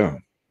 Yeah.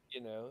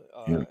 you know,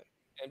 Yeah. uh,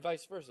 and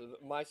vice versa.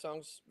 My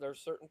songs, there's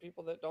certain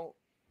people that don't.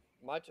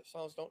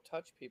 Songs don't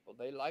touch people.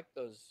 They like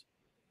those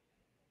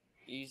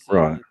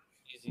Right.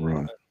 easy, easy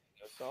Right.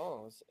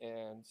 songs,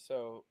 and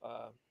so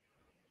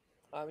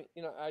I mean,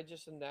 I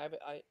just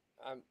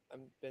I'm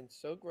been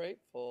so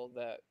grateful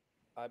that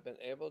I've been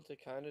able to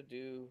kind of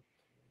do,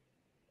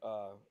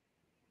 uh,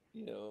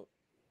 you know,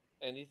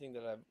 anything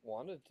that I've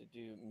wanted to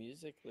do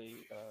musically.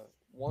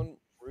 One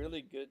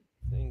really good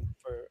thing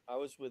for I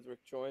was with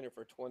Rick Joyner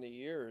for 20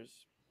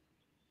 years,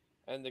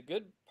 and the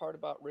good part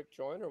about Rick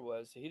Joyner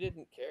was he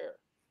didn't care.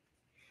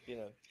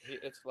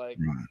 It's like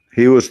Right.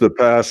 He he was the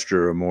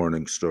pastor of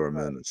Morning Star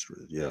right,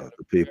 Ministry. yeah, Yeah,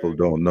 the people very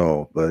don't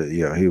know, but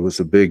yeah, he was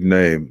a big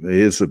name.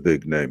 He is a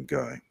big name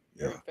guy.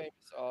 Yeah. very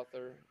famous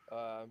author.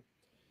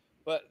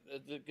 But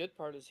the good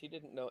part is he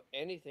didn't know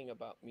anything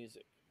about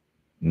music.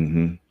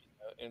 Hmm.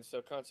 And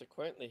so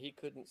consequently he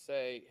couldn't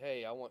say,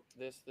 hey, I want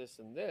this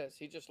and this.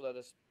 He just let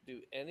us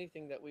do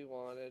anything that we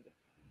wanted,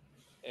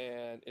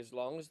 and as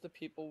long as the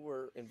people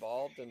were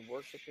involved in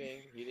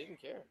worshiping, he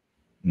didn't care.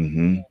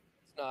 Hmm.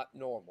 It's not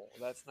normal.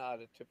 That's not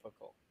a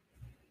typical.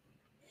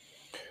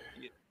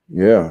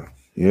 Yeah.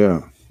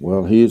 Yeah.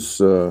 Well, he's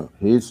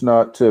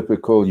not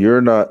typical.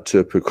 You're not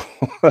typical.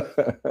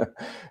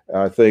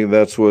 I think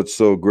that's what's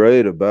so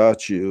great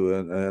about you,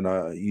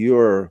 and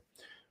you're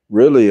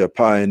really a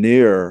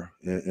pioneer,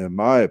 in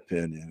my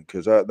opinion,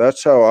 because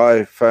that's how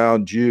I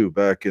found you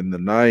back in the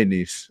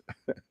 '90s.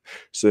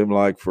 Seemed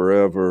like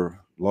forever,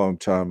 long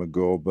time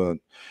ago, but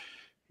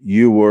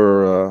you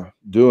were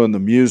doing the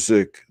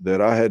music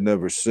that I had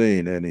never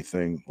seen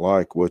anything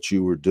like what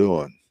you were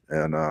doing.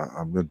 And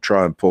I'm going to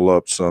try and pull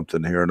up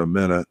something here in a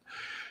minute.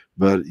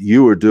 But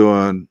you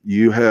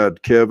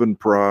had Kevin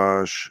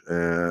Prosh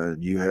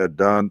and you had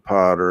Don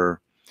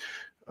Potter,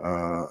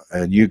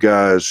 and you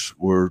guys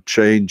were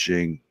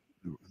changing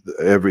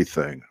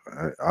everything,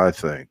 I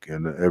think,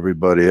 and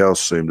everybody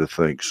else seemed to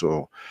think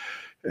so.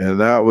 And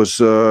that was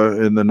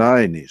in the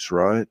 '90s,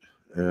 right?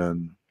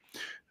 And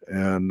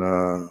and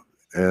uh,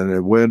 and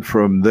it went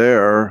from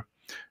there.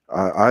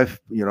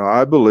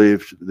 I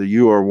believe that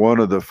you are one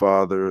of the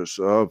fathers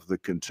of the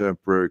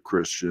contemporary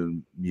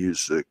Christian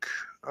music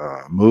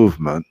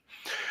movement,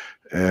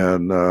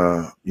 and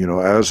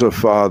as a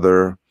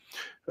father,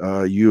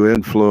 you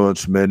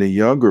influence many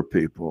younger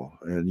people,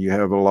 and you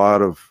have a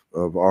lot of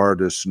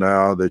artists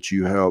now that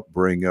you help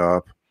bring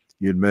up.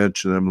 You'd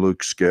mentioned them,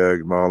 Luke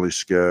Skaggs, Molly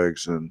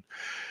Skaggs, and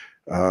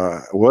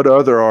what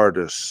other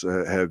artists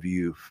have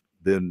you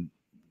been,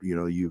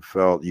 you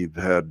felt you've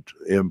had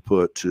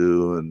input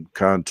to and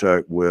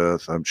contact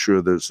with? I'm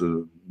sure there's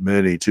too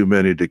many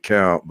to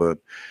count, but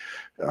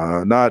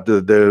not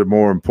that they're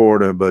more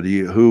important, but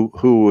who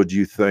would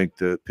you think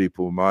that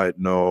people might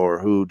know, or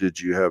who did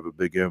you have a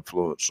big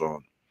influence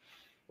on?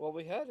 Well,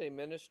 we had a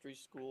ministry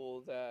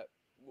school that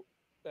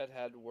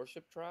had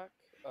worship track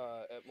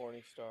at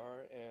Morning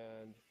Star,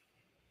 and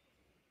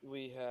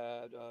we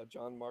had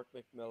John Mark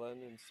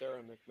McMillan and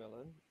Sarah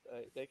McMillan.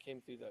 They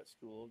came through that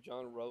school.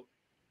 John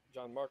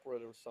Mark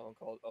wrote a song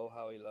called "Oh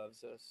How He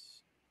Loves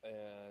Us,"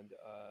 and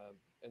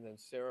then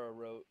Sarah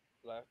wrote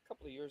a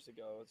couple of years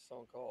ago a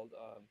song called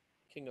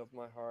 "King of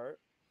My Heart."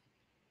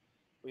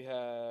 We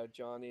had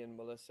Johnny and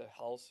Melissa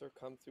Helser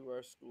come through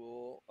our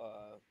school.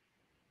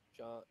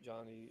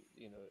 Johnny,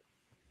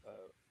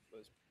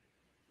 was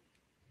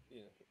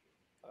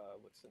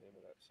what's the name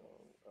of that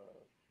song?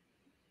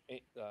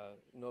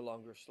 No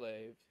Longer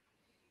Slave.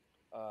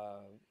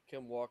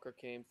 Kim Walker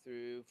came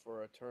through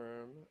for a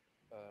term.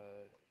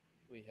 Uh,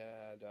 we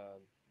had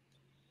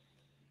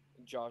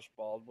Josh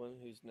Baldwin,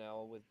 who's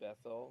now with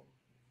Bethel.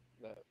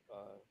 That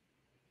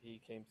he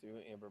came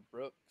through. Amber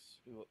Brooks,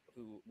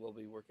 who will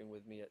be working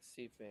with me at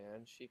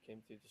CFAN, she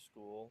came through the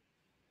school.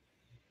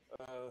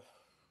 Uh,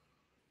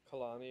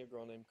 Kalani, a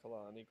girl named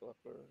Kalani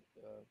Gluckler,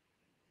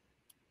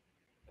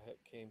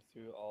 came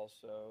through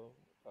also.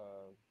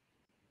 Um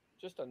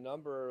just a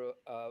number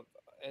of,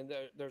 and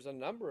there's a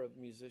number of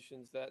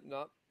musicians that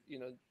not, you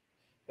know,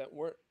 that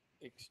weren't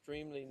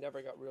extremely,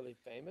 never got really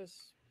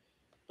famous,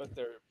 but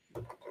their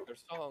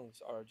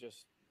songs are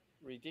just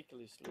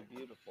ridiculously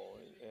beautiful,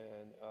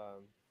 and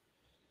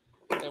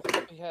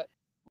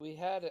we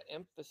had an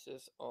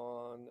emphasis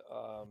on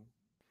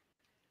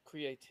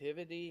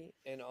creativity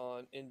and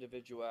on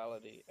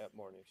individuality at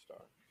Morning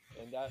Star,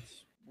 and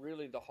that's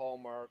really the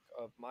hallmark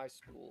of my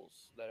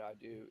schools that I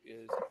do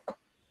is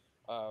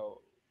uh,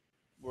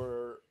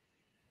 we're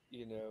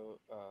you know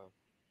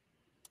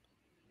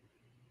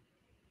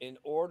in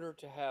order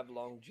to have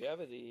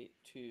longevity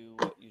to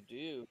what you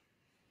do,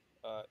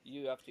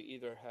 you have to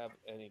either have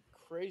a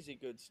crazy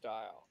good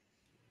style,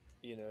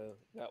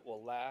 that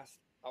will last,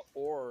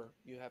 or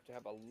you have to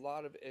have a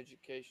lot of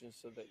education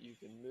so that you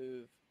can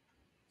move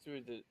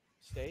through the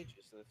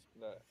stages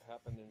that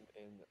happen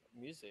in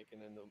music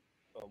and in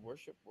the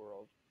worship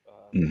world.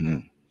 Um, Hmm.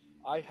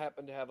 I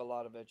happen to have a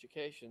lot of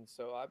education,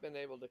 so I've been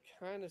able to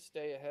kind of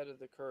stay ahead of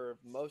the curve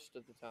most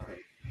of the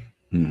time,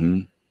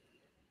 Hmm.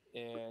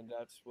 and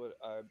that's what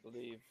I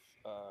believe.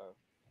 Uh,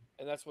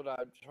 and that's what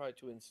I try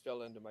to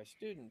instill into my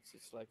students.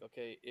 It's like,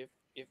 okay, if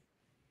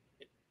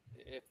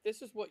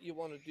this is what you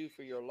want to do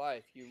for your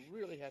life, you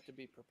really have to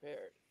be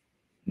prepared.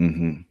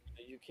 Hmm.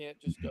 You can't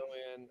just go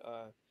in.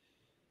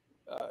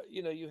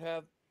 You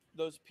have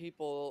those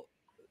people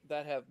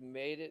that have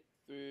made it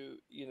through.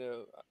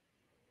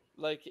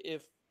 Like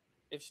if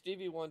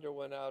Stevie Wonder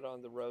went out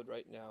on the road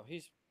right now,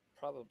 he's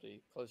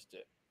probably close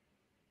to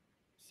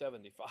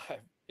 75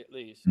 at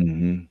least.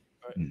 Hmm.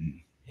 Right? Hmm.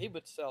 He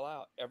would sell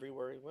out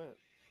everywhere he went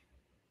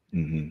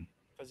Hmm.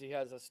 because he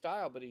has a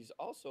style, but he's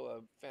also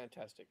a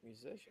fantastic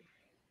musician.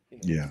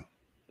 Yeah.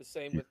 The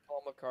same with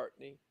Paul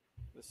McCartney,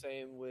 the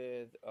same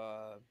with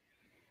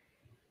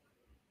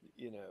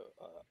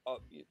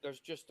there's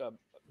just a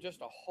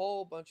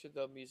whole bunch of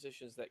the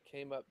musicians that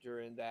came up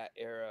during that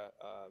era.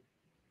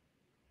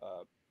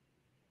 Uh,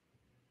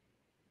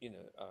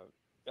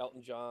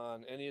 Elton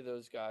John, any of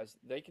those guys,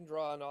 they can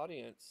draw an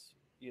audience.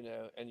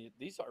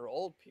 These are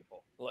old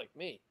people like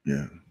me.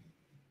 Yeah.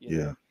 You know,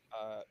 Yeah.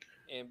 uh,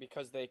 and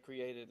because they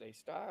created a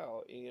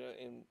style,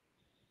 and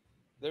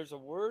there's a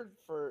word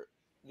for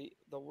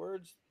the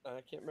words.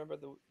 I can't remember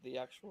the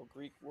actual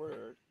Greek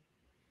word,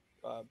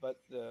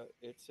 but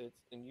it's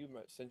and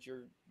since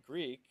you're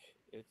Greek,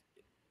 it's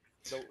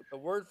the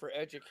word for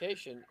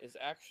education is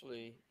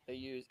actually they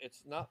use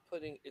it's not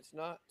putting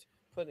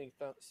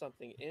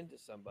something into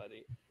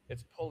somebody,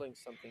 it's pulling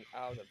something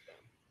out of them.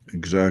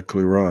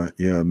 Exactly right.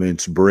 Yeah. I mean,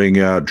 it's bring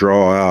out,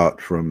 draw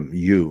out from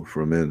you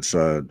from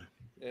inside.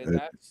 And It,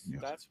 that's yeah.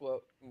 that's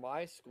what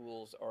my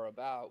schools are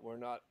about. We're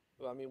not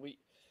I mean we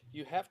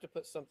You have to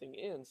put something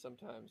in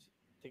sometimes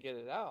to get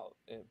it out,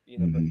 and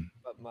Hmm.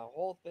 but my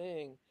whole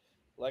thing,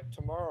 like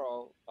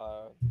tomorrow,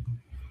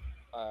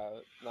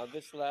 now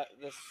this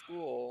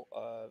school,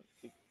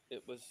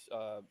 it was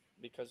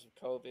because of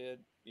COVID.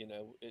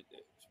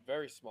 It's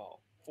very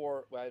small.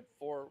 I had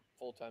four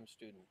full time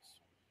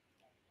students,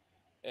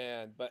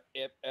 and but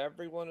if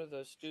every one of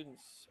those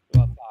students,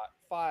 well,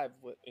 five,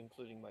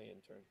 including my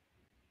intern,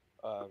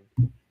 um,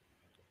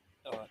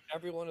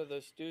 every one of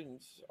those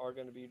students are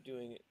going to be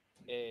doing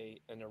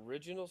an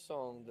original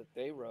song that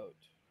they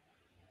wrote,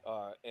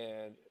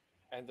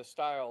 and the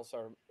styles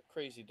are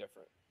crazy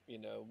different.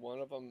 One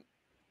of them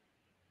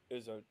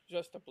is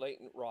just a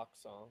blatant rock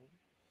song.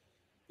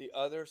 The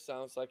other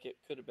sounds like it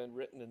could have been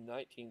written in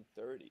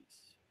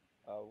 1930s.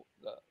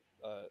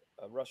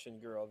 A Russian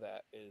girl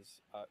that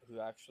is who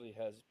actually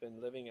has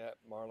been living at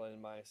Marla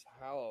and my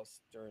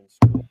house during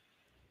school.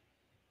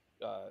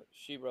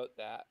 She wrote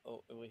that.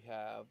 Oh, and we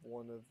have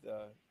one of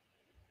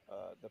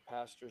the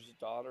pastor's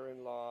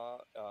daughter-in-law.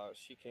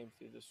 She came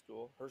through the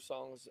school. Her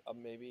songs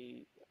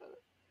maybe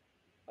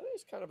I think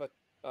it's kind of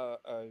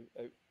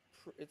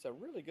it's a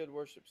really good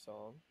worship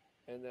song.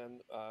 And then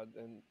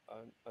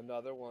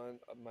another one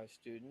of my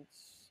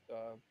students,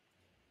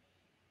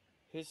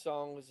 his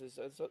songs is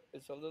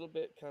a little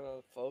bit kind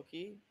of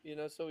folky,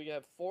 So we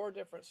have four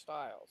different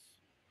styles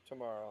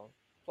tomorrow.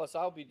 Plus,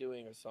 I'll be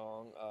doing a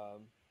song.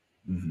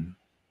 Hmm.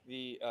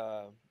 The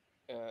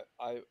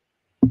I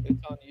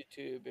It's on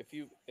YouTube. If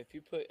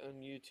you put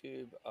on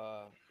YouTube,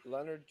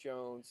 Leonard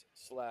Jones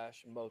 /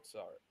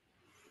 Mozart,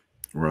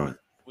 we Right.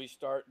 we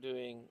start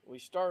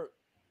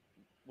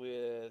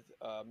with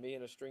me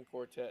and a string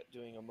quartet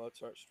doing a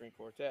Mozart string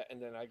quartet, and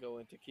then I go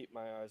into Keep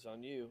My Eyes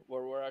on You,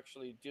 where we're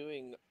actually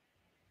doing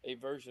a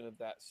version of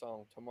that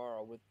song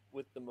tomorrow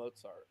with the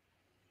Mozart.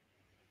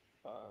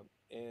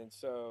 And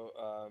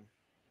so,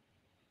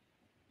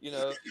 you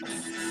know,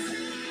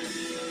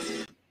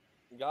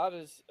 God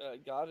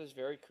is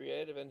very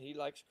creative, and He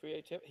likes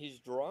creativity. He's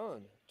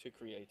drawn to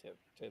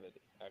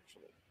creativity,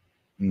 actually.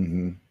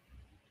 Hmm.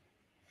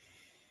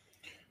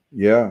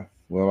 Yeah.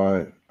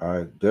 Well,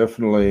 I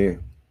definitely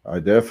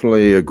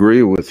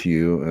agree with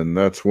you, and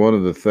that's one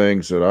of the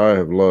things that I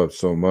have loved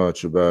so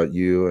much about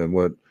you and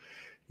what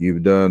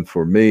you've done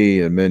for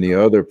me and many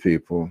other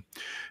people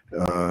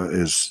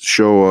is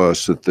show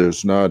us that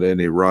there's not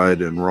any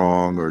right and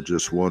wrong or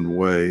just one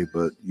way,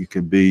 but you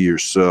can be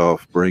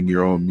yourself, bring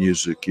your own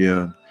music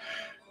in.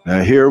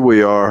 Now here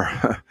we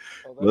are.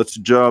 Oh, Let's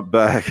jump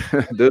back.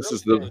 that's this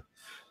is early the days,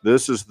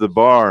 this is the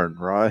barn,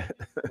 right?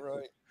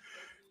 right?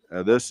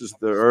 This is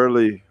the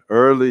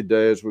early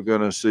days. We're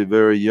going to see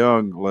very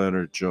young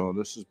Leonard Jones.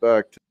 This is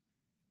back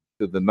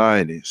to the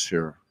 '90s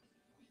here.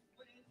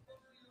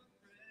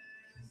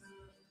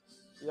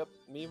 Yep,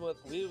 me with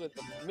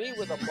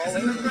a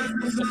mullet.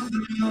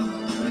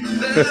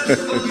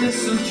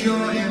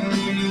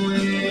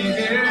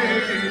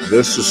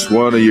 This is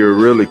one of your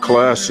really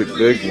classic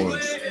big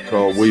ones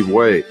called "We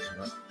Wait."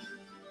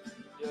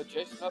 Yeah,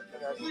 Jason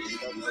Upton actually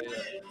does a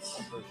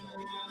version of it.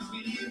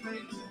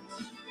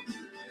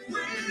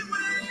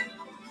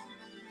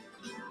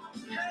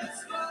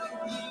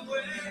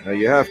 Now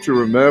you have to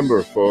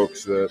remember,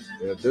 folks, that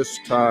at this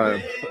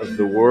time of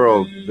the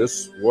world,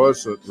 this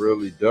wasn't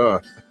really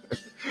done.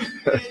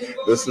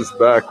 This is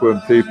back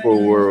when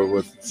people were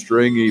with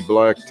stringy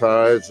black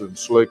ties and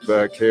slick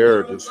back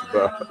hair, just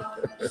about.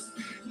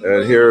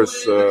 And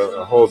here's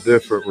a whole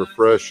different,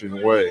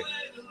 refreshing way.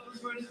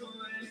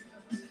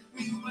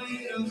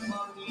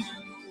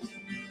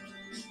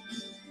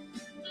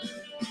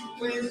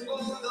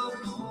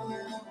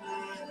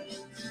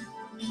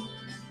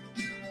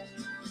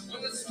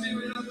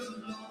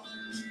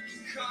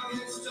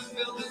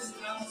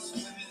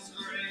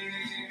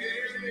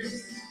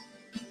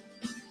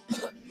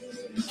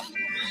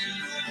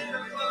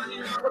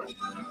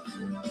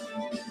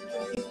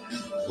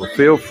 Well,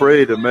 feel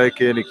free to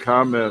make any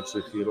comments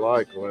if you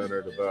like,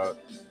 Leonard, about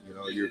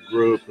your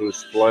group,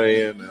 who's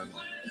playing, and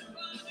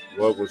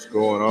what was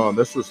going on.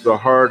 This was the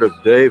Heart of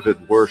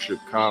David Worship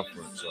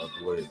Conference, I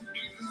believe.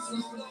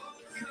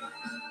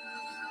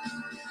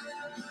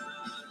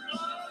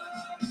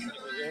 Can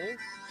you hear me?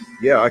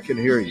 Yeah, I can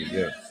hear you.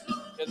 Yeah.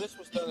 Yeah, this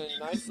was done in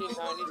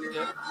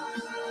 1996.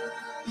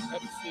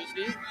 Yep,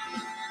 Susie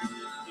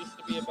used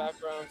to be a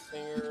background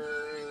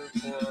singer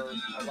for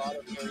a lot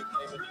of very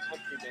famous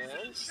country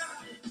bands,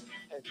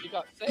 and she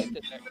got saved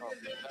at that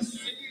conference.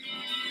 Actually,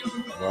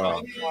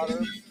 Wow. John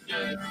Potter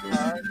playing the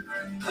guitar.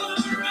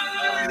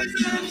 Um,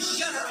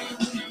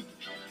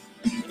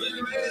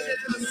 he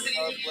was the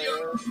guitar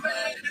player for the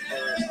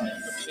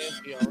band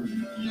she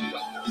owned,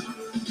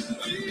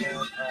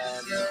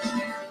 and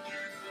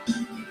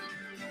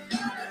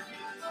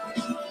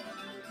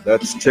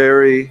That's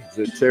Terry. Is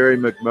it Terry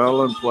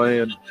McMillan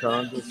playing he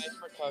congas? played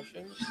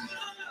percussion.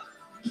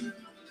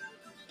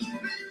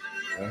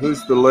 Now,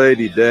 who's the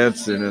lady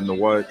dancing in the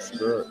white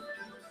skirt?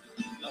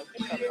 I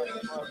think that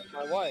might be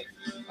my wife.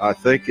 I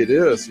think it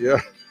is. Yeah.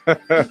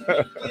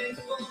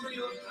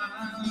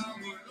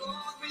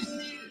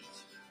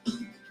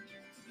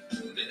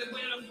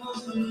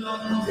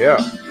 Yeah.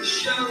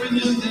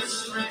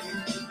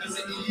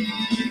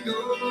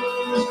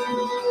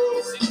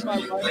 She's my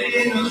wife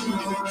on the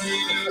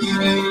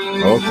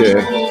left. Okay.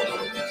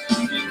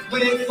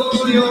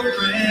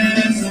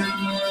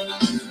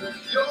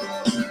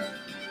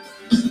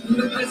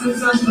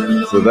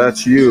 So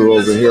that's you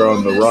over here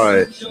on the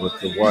right with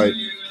the white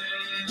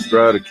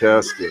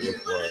Stratocaster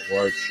with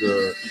white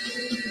shirt.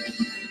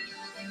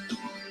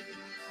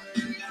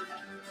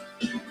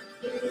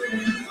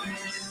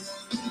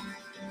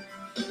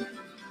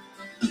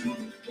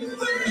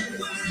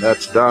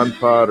 That's Don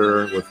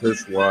Potter with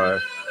his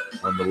wife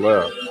on the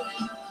left.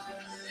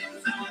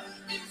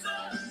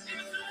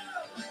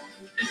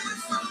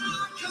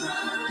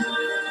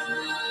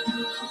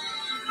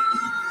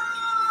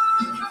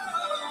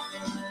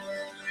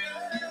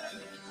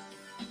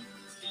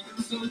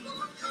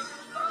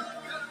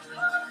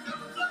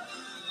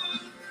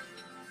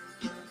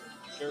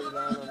 Jerry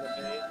Land on the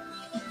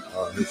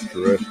bass. He's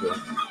terrific.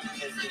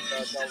 Plays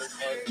with Dolly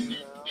Parton now.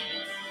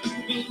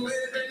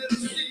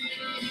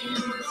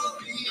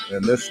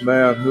 And this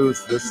man,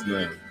 who's this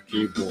man?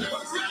 Keyboard.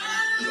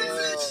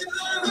 Max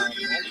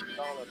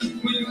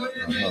Donovan.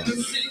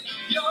 Uh-huh.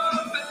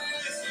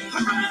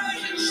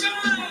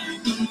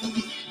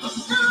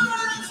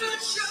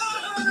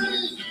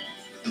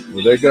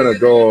 Well, they're going to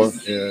go,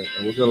 and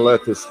we're going to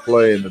let this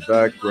play in the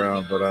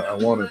background, but I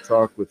want to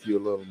talk with you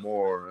a little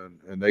more.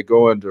 And they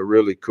go into a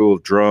really cool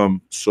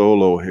drum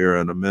solo here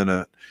in a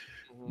minute.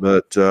 Mm-hmm.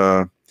 But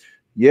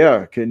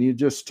yeah, can you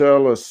just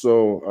tell us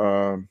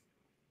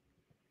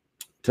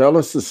tell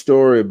us the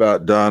story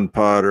about Don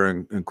Potter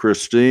and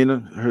Christina,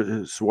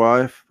 his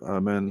wife. I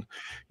mean,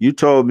 you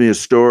told me a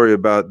story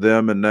about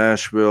them in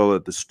Nashville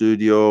at the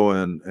studio,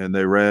 and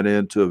they ran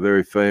into a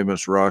very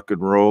famous rock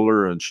and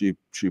roller, and she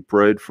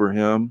prayed for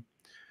him.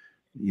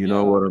 You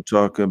know Yeah, what I'm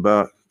talking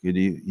about? Can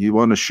you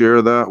want to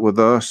share that with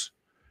us?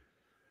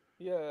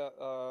 yeah.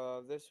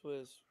 This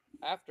was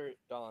after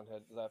Don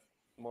had left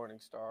Morning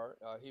Star.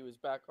 He was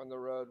back on the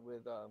road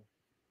with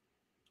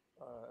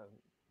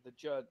the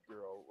Judd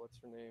girl. What's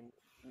her name?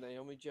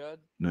 Naomi Judd?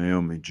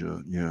 Naomi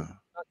Judd, yeah.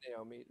 Not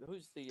Naomi.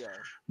 Who's the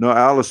No,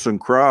 Alison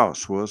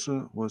Krauss,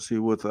 wasn't it? Was he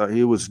with,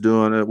 he was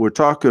doing it. We're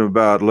talking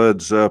about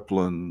Led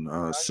Zeppelin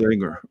I know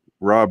singer,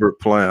 Robert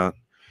Plant.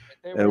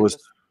 they It were in was, the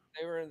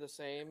they were in the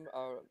same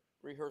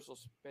rehearsal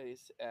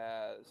space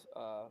as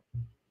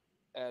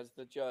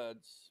the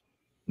Judds.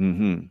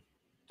 mm-hmm,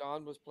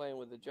 Don was playing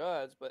with the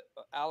Judds, but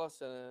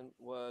Allison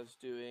was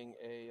doing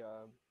a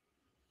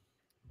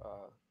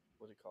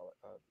what do you call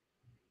it?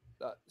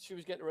 She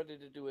was getting ready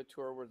to do a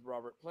tour with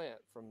Robert Plant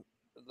from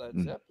Led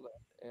Zeppelin,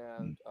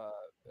 mm-hmm.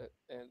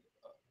 and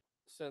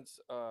since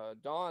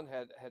Don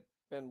had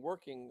been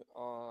working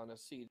on a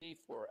CD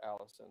for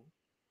Allison,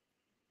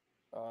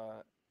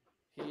 uh,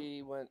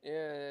 he went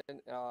in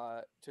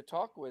to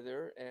talk with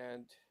her,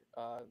 and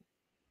uh,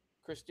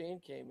 Christine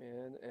came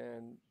in,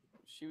 and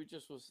she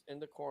just was in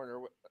the corner,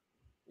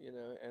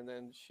 and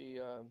then she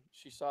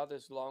saw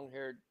this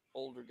long-haired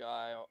older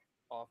guy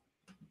off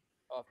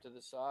off to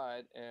the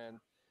side, and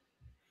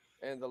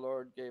the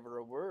Lord gave her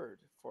a word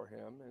for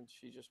him, and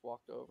she just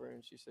walked over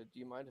and she said, "Do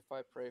you mind if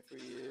I pray for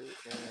you?"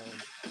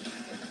 And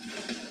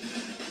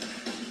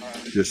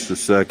Just a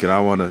second. I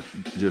want to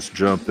just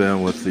jump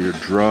in with your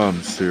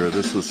drums here.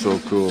 This was so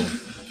cool.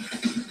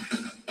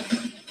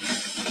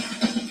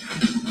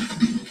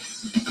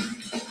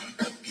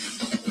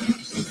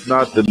 It's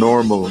not the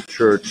normal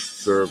church no,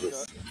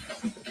 service.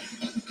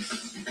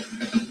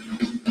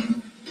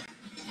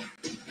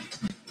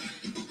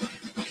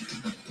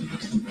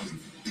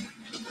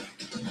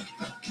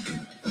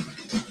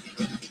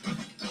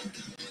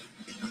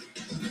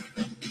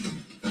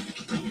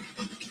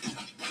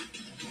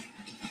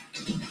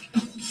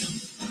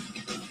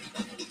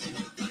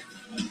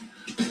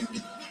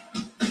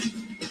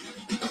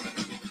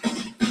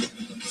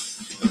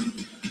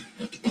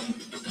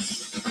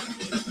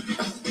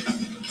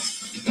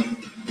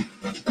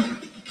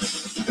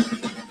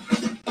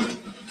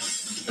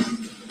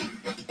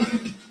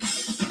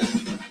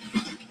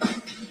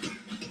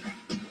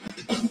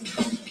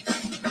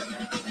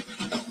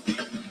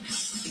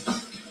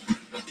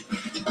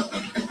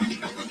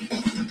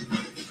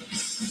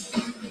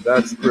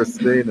 That's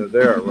Christina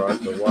there, right?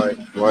 The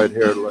white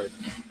haired lady.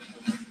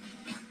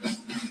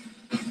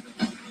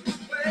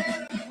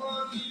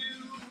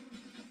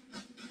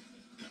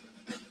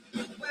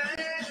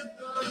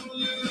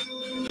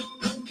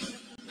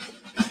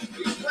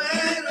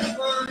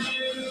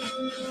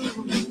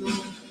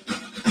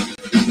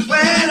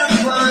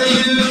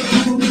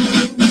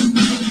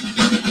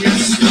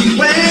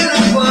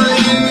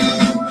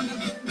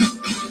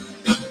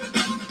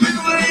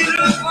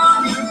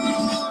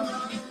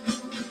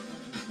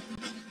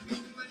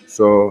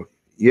 So,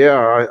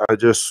 yeah, I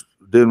just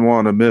didn't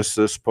want to miss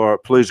this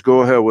part. Please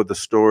go ahead with the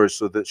story.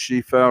 So that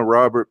she found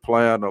Robert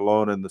Plant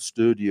alone in the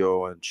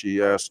studio and she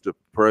well, asked to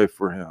pray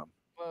for him.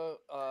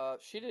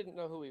 she didn't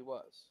know who he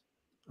was.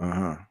 Uh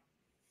huh.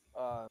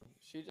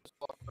 She just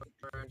walked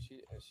over and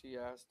she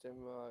asked him,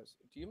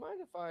 "Do you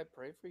mind if I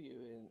pray for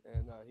you?"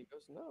 And he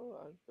goes, "No,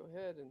 go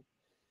ahead." And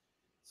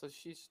so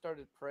she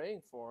started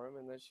praying for him,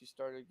 and then she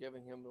started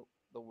giving him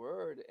the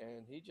word,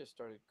 and he just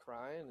started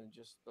crying, and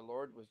just the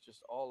Lord was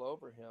just all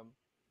over him.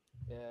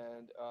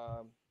 And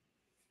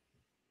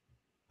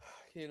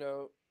you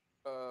know,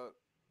 uh,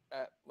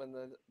 when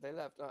they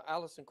left,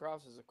 Alison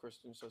Krauss is a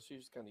Christian, so she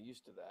was kind of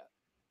used to that.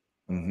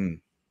 Mm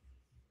Um,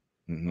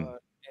 hmm. Mm hmm. uh,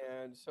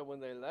 and so when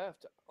they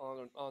left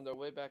on their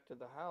way back to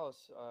the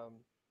house,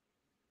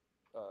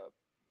 uh,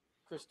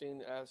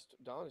 Christine asked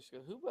Donna, she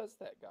goes, "Who was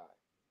that guy?"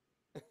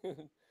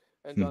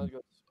 And Donna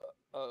goes,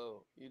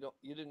 "Oh, you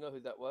didn't know who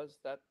that was?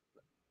 That's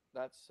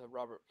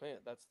Robert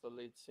Plant. That's the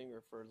lead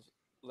singer for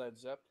Led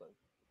Zeppelin."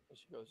 And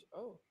she goes,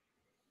 "Oh."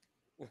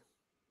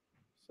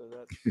 So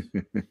that's she's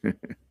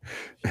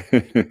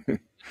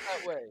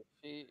that way.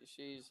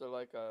 She's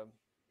like a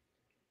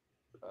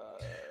uh,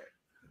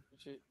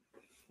 she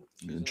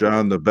she's an John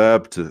emotion. the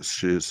Baptist.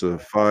 She's a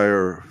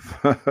fire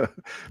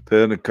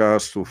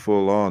Pentecostal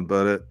full on,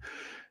 but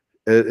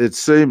it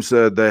seems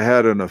that they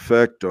had an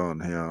effect on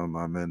him.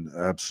 I mean,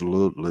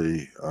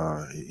 absolutely.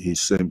 He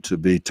seemed to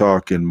be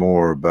talking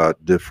more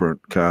about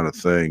different kind of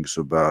things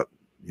about,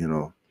 you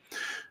know,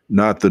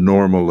 not the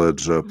normal Led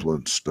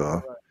Zeppelin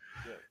stuff. Right.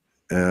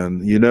 Yeah.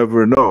 And you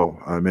never know.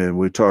 I mean,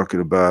 we're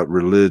talking about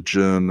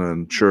religion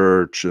and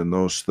church and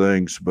those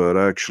things, but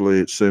actually,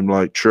 it seemed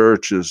like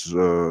church is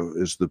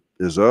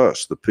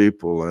us, the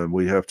people, and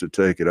we have to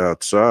take it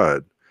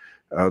outside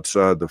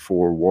the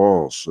four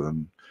walls,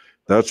 and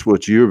Right. that's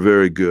what you're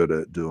very good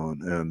at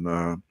doing. And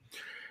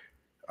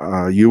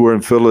you were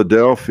in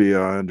Philadelphia,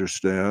 I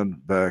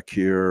understand, back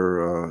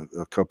here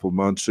a couple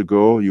months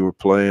ago. You were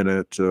playing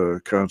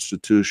at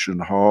Constitution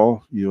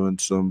Hall. You and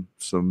some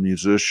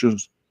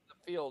musicians.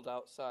 The field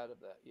outside of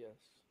that, yes.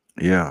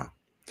 Yeah.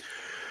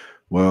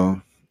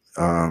 Well,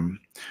 um,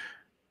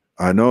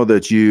 I know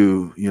that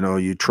you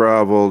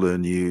traveled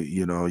and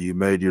you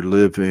made your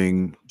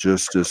living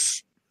just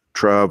as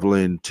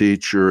traveling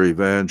teacher,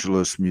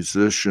 evangelist,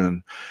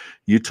 musician.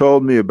 You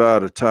told me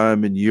about a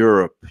time in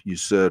Europe, you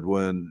said,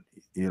 when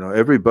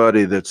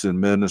everybody that's in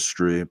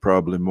ministry,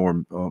 probably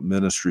more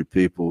ministry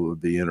people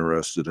would be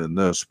interested in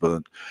this,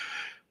 but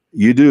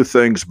you do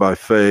things by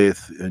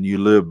faith and you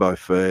live by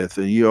faith,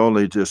 and you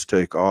only just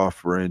take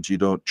offerings. You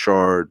don't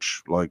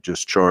charge, like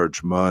just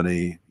charge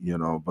money,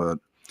 but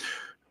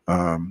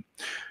um,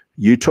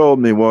 you told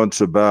me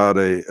once about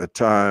a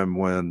time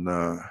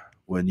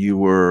when you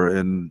were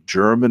in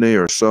Germany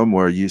or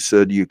somewhere. You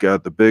said you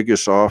got the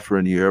biggest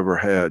offering you ever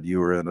had. You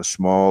were in a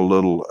small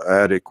little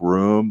attic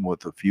room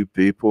with a few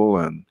people,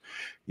 and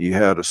you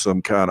had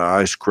some kind of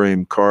ice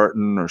cream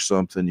carton or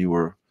something you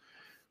were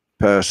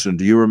passing.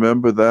 Do you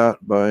remember that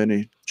by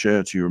any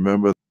chance? You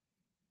remember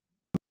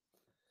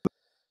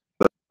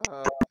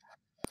Uh,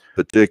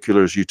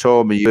 particulars? You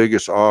told me your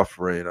biggest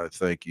offering, I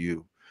think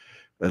you,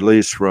 at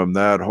least from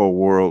that whole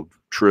world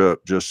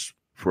trip, just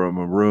from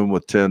a room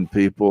with 10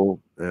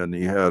 people, and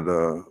you had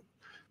a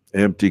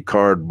empty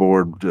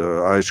cardboard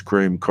ice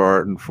cream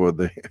carton for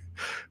the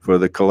for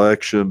the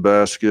collection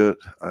basket.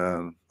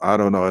 And I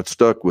don't know, it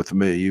stuck with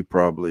me. You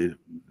probably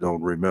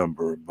don't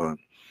remember,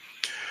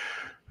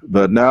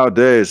 but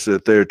nowadays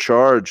that they're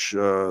charge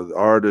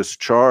artists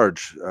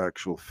charge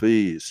actual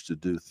fees to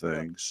do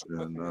yeah, things,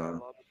 and yeah,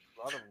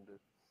 a lot of them do.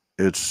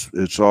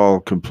 it's all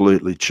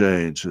completely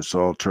changed. It's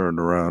all turned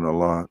around a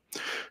lot.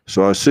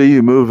 So I see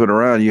you moving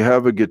around. You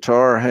have a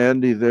guitar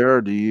handy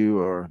there? Do you,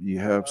 or you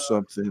have Uh,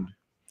 something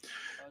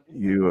I do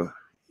have you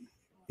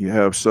you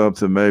have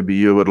something maybe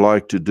you would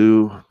like to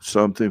do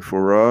something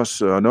for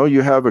us? I know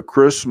you have a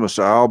Christmas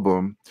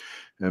album,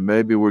 and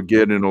maybe we're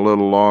getting a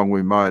little long.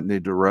 We might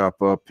need to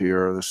wrap up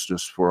here. This is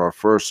just for our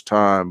first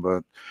time,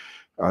 but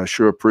I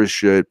sure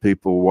appreciate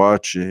people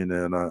watching,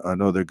 and I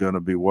know they're going to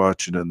be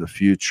watching in the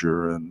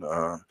future, and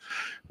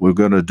we're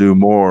going to do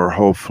more,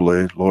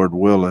 hopefully, Lord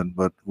willing.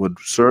 But would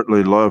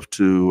certainly love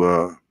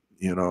to,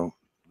 you know,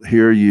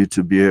 hear you,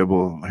 to be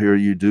able to hear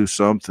you do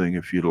something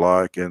if you'd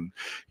like. And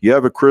you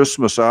have a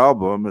Christmas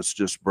album; it's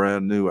just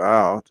brand new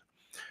out,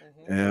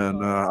 hmm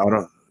and I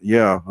don't.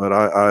 Yeah, but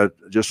I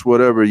just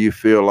whatever you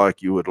feel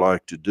like you would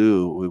like to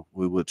do,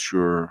 we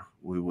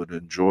would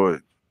enjoy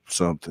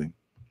something.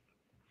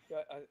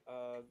 Yeah,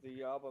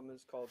 the album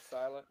is called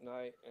Silent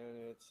Night,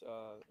 and it's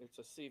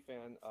a C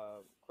fan,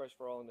 Quest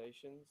for All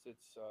Nations.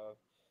 It's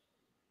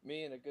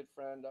me and a good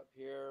friend up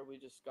here. We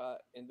just got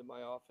into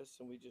my office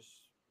and we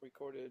just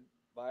recorded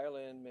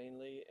violin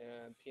mainly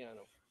and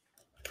piano,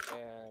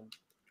 and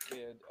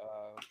did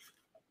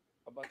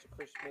a bunch of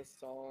Christmas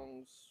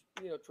songs,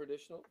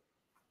 traditional,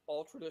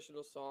 all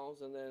traditional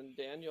songs, and then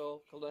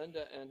Daniel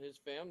Kalenda and his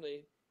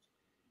family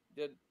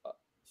did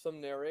some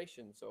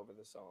narrations over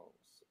the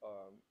songs,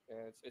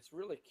 and it's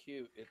really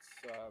cute.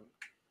 It's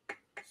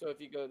so if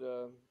you go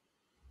to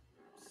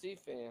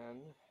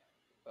CFAN,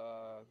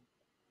 uh,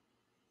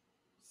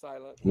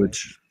 Silent Night,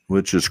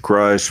 Which is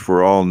Christ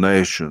for all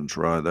nations,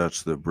 right?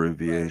 That's the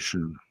right?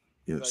 abbreviation.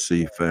 Yeah, That's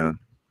CFAN.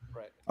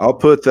 right. I'll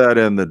put that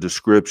in the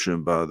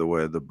description, by the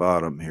way, at the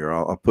bottom here.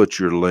 I'll put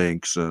your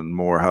links and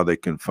more how they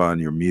can find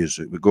your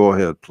music. But go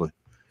ahead, please.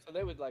 So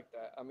they would like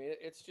that. I mean,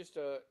 it's just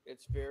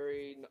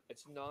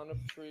it's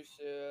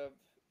non-obtrusive.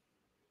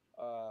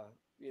 Uh,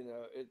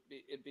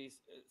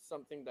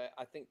 something that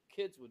I think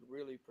kids would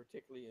really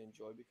particularly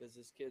enjoy, because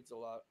as kids a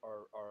lot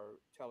are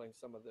telling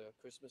some of the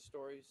Christmas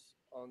stories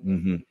on the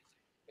Hmm. music.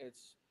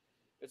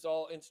 It's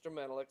all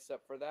instrumental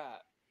except for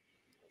that,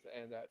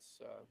 and that's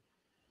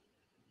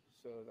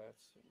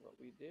what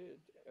we did.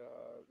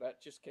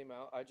 That just came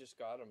out. I just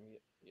got them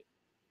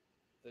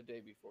the day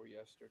before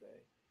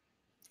yesterday.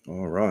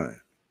 All right.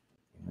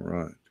 All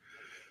right.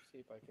 See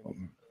if I can.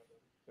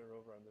 They're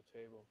over on the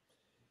table.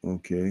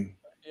 Okay.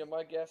 Yeah,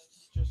 my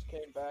guests just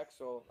came back,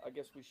 so I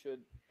guess we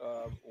should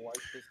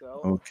wipe this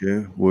out.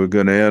 Okay. We're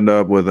going to end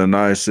up with a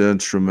nice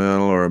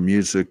instrumental or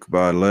music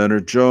by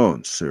Leonard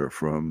Jones here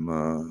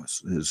from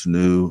his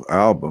new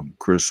album,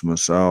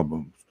 Christmas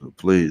album. So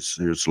please,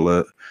 here's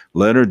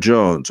Leonard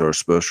Jones, our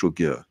special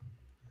guest.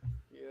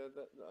 Yeah,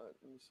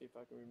 let me see if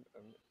I can.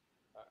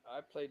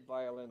 I played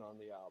violin on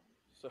the album,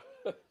 so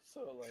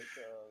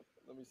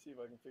let me see if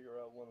I can figure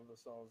out one of the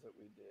songs that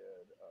we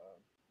did.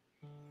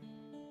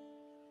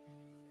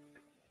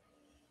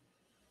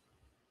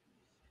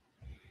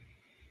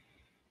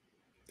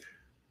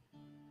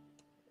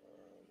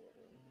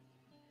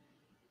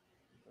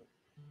 What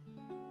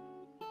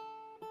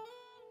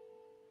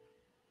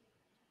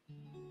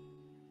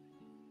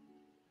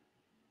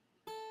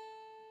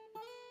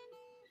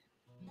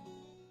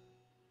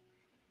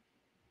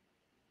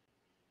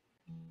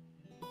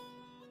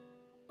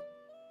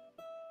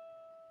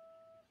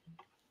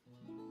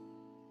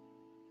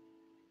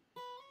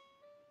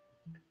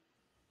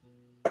uh,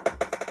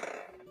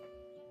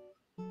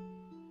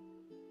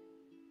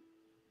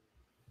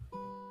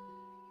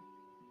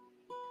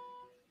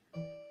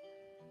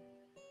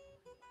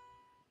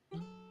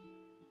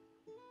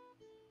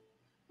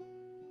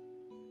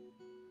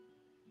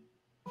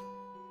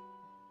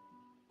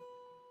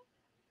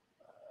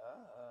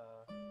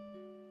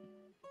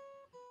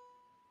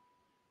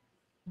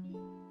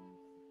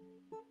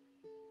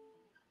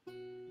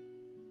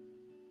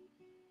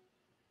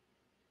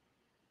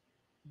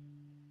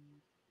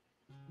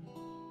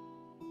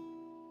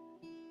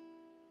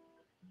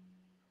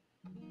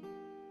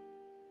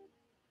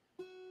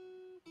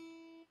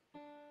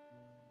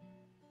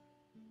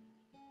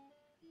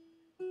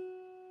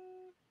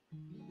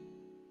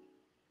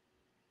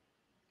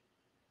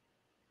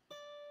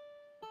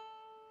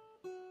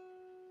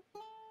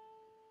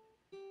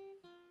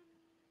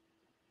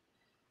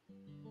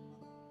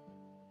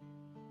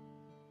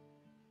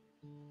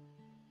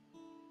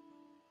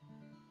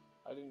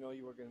 know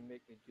you were going to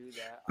make me do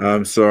that.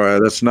 I'm sorry,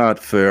 that's not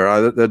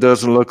fair. That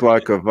doesn't look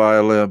like a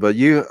violin, but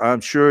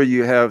I'm sure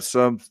you have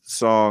some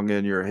song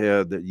in your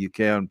head that you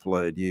can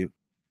play. Do you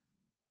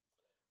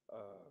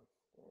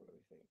What do we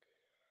think?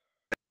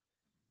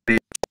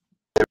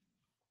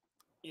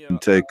 Yeah, can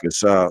take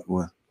us out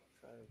with?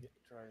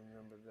 try to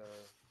remember the.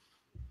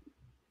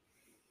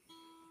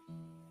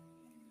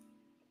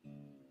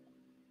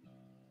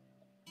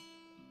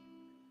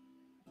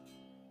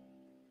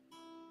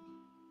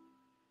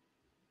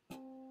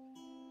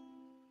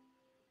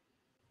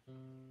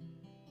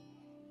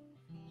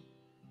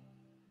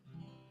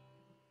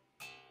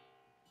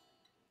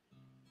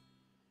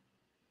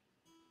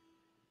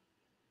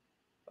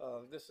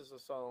 This is a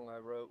song I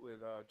wrote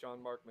with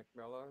John Mark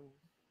McMillan,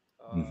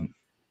 Mhm. um,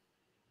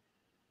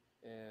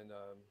 and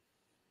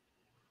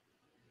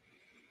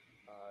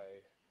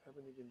I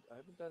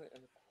haven't done it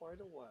in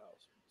quite a while,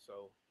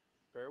 so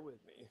bear with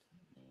me.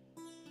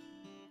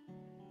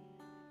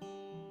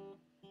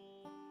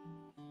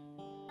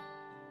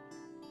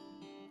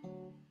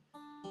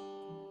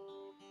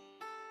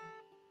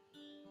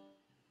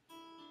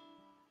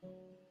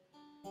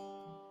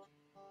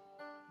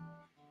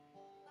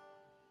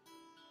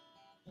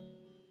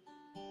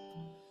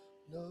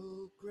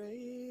 No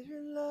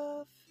greater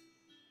love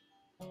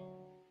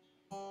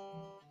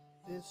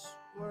this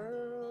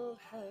world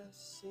has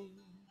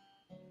seen.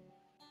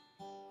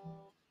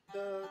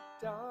 The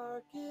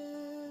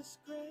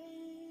darkest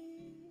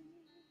grave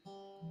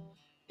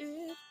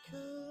it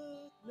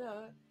could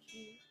not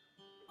keep.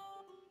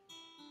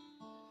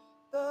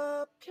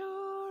 The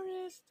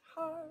purest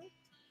heart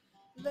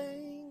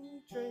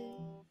laying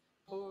drain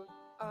poured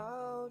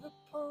out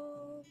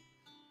upon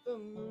the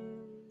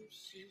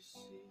mercy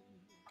seat.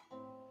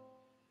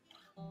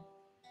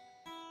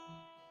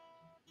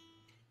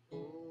 Oh,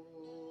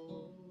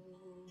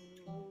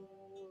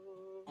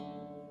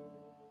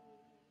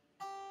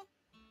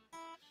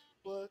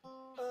 what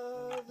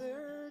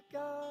other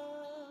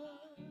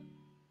God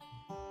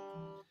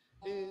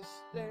is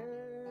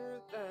there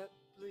that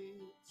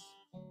bleeds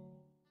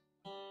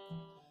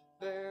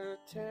their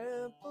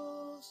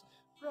temples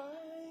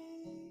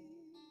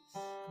rise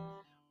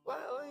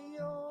while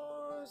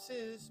yours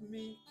is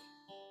meek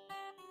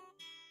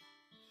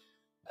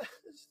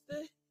as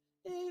they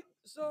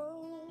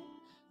exalt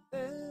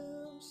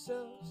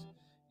themselves?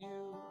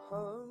 You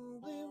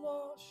humbly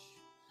wash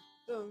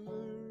the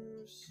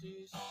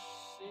mercy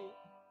seat.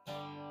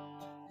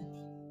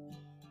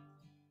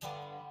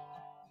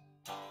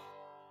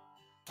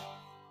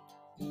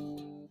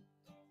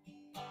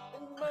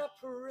 And my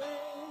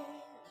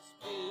praise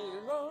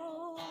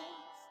belongs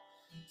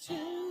to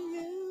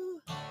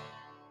you,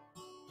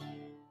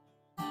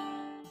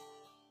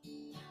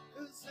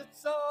 'cause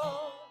it's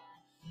all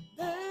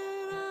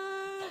that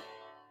I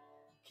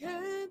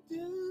can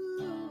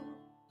do.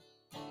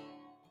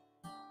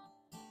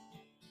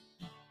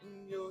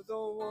 And you're the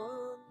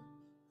one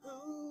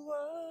who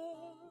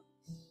was,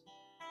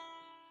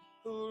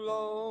 who'll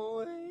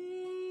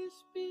always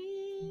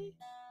be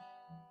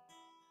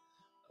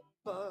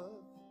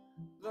above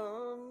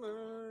the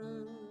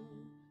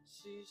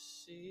mercy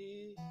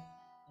seat.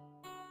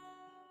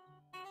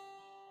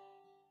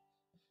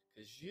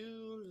 'Cause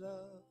you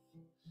love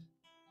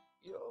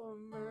your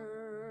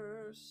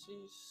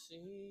mercy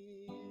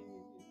seat.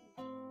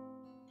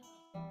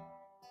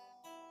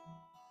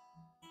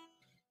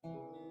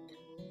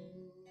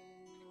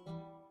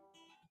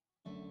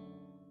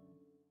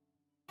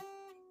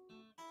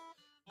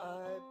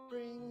 I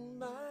bring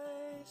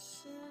my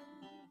sin,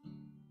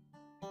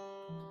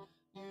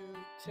 you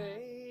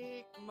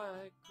take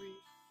my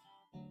grief.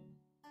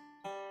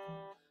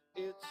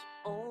 It's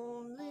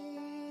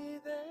only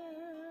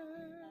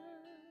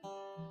there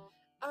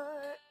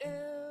I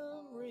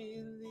am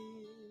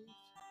relieved.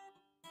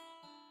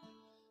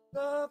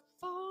 The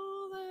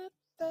fall that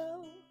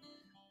fell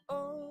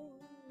on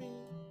me,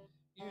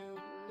 you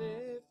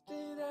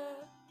lifted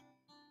at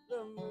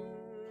the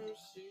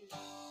mercy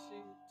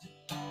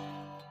seat.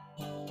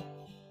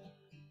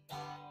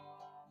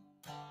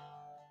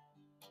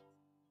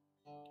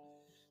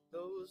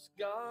 Those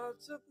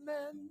gods of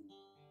men,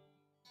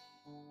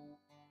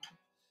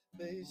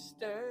 they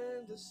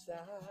stand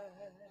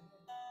aside.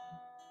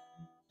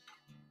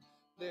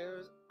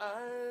 Their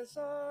eyes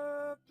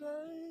are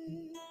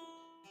blind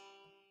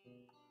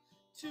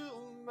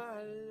to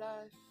my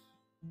life.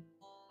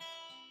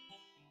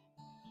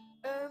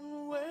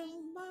 And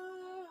when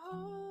my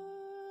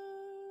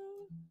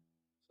heart,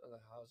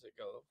 how's it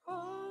go?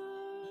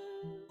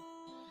 Heart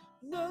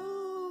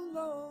no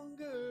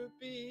longer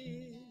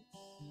beats,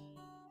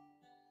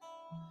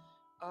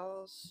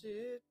 I'll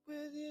sit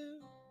with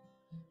you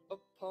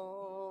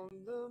upon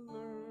the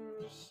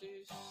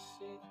mercy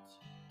seat.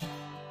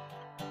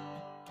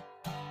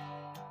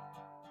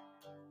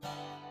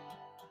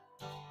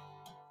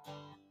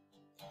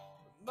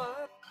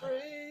 My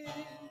praise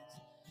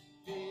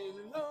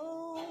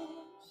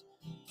belongs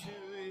to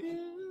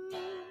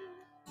you,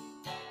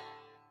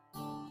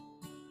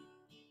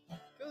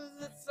 'cause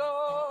it's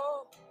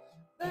all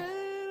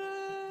that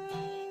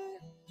I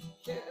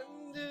can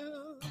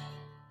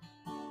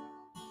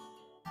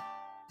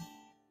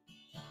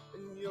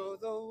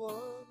the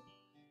one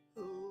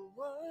who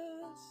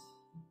was,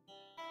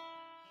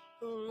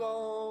 who'll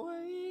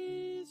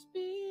always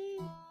be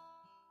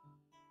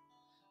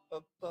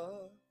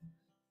above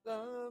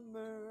the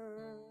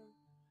mercy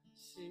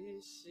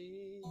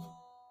seat.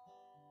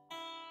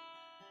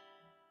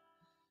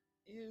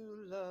 You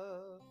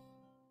love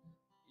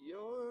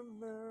your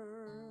mercy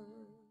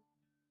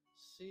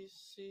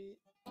seat.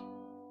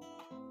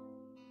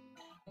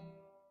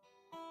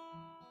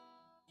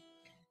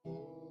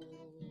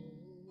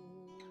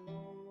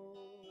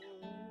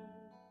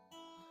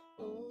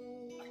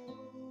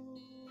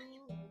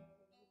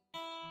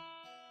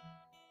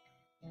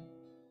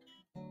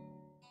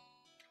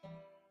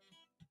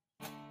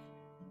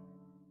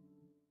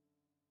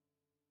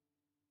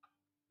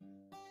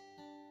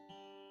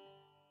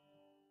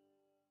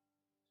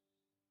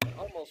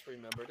 Almost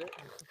remembered it.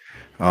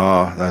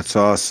 Oh, that's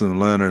awesome,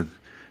 Leonard.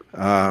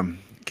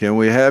 Can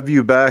we have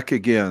you back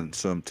again Oh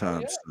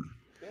sometime yeah, soon?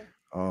 yeah.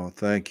 Oh,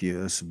 thank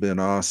you. This has been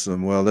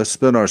awesome. Well, this has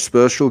been our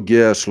special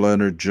guest,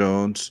 Leonard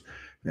Jones,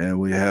 and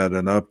we had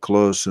an up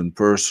close and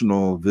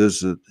personal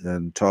visit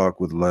and talk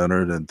with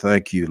Leonard. And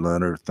thank you,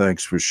 Leonard.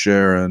 Thanks for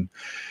sharing.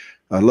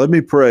 Let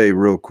me pray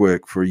real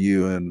quick for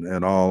you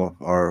and all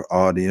our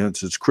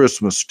audience. It's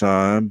Christmas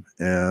time,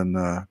 and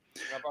I've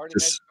already had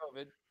just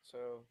COVID,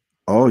 so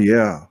oh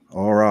yeah,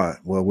 all right.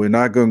 Well, we're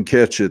not going to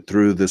catch it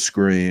through the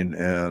screen,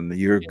 and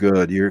you're yeah,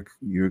 good.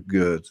 You're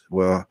good.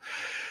 Well,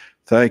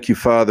 thank you,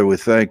 Father. We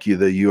thank you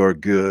that you are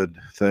good.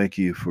 Thank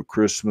you for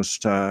Christmas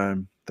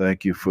time.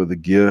 Thank you for the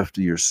gift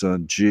of your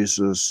son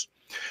Jesus.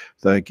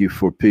 Thank you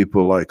for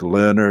people like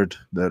Leonard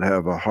that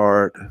have a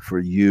heart for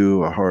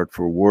you, a heart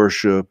for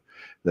worship,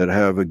 that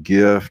have a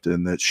gift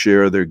and that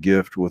share their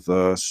gift with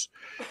us.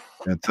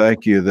 And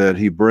thank you that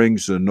he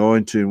brings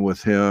anointing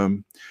with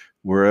him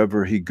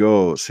wherever he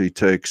goes. He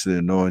takes the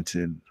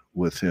anointing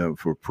with him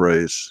for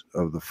praise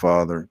of the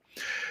Father.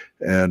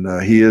 And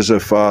he is a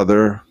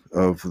father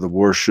of the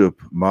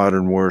worship,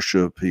 modern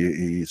worship.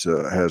 He's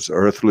has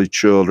earthly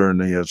children.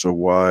 He has a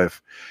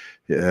wife,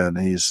 and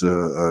he's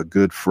a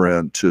good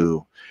friend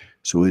too.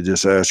 So we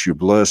just ask your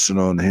blessing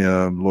on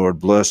him. Lord,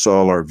 bless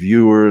all our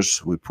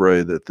viewers. We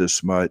pray that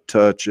this might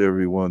touch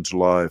everyone's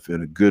life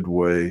in a good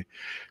way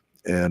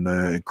and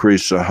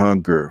increase a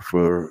hunger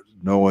for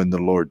knowing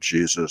the Lord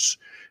Jesus,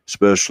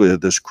 especially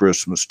at this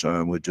Christmas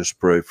time. We just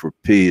pray for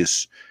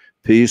peace,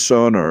 peace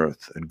on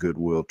earth and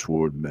goodwill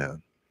toward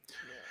men.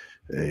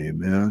 yeah.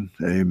 Amen.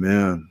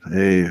 Amen.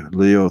 Hey,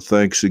 Leo,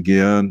 thanks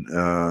again.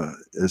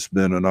 It's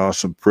been an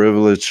awesome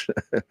privilege,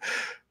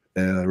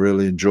 and I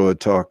really enjoyed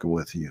talking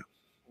with you.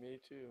 Me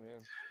too,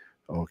 man.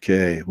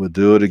 Okay, we'll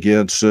do it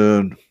again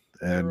soon.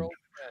 Dear And old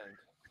friend.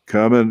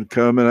 coming,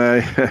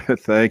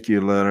 thank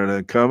you, Leonard.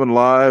 And coming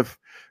live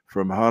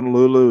from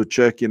Honolulu,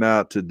 checking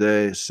out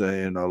today,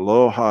 saying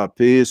aloha,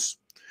 peace.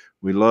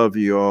 We love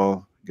you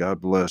all.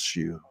 God bless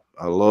you.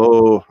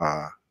 Aloha.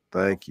 Aloha. Auf,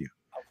 Thank you.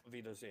 auf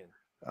Wiedersehen.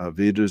 Auf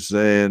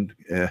Wiedersehen.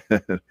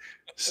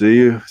 See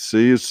you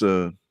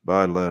soon.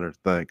 Bye, Leonard.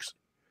 Thanks.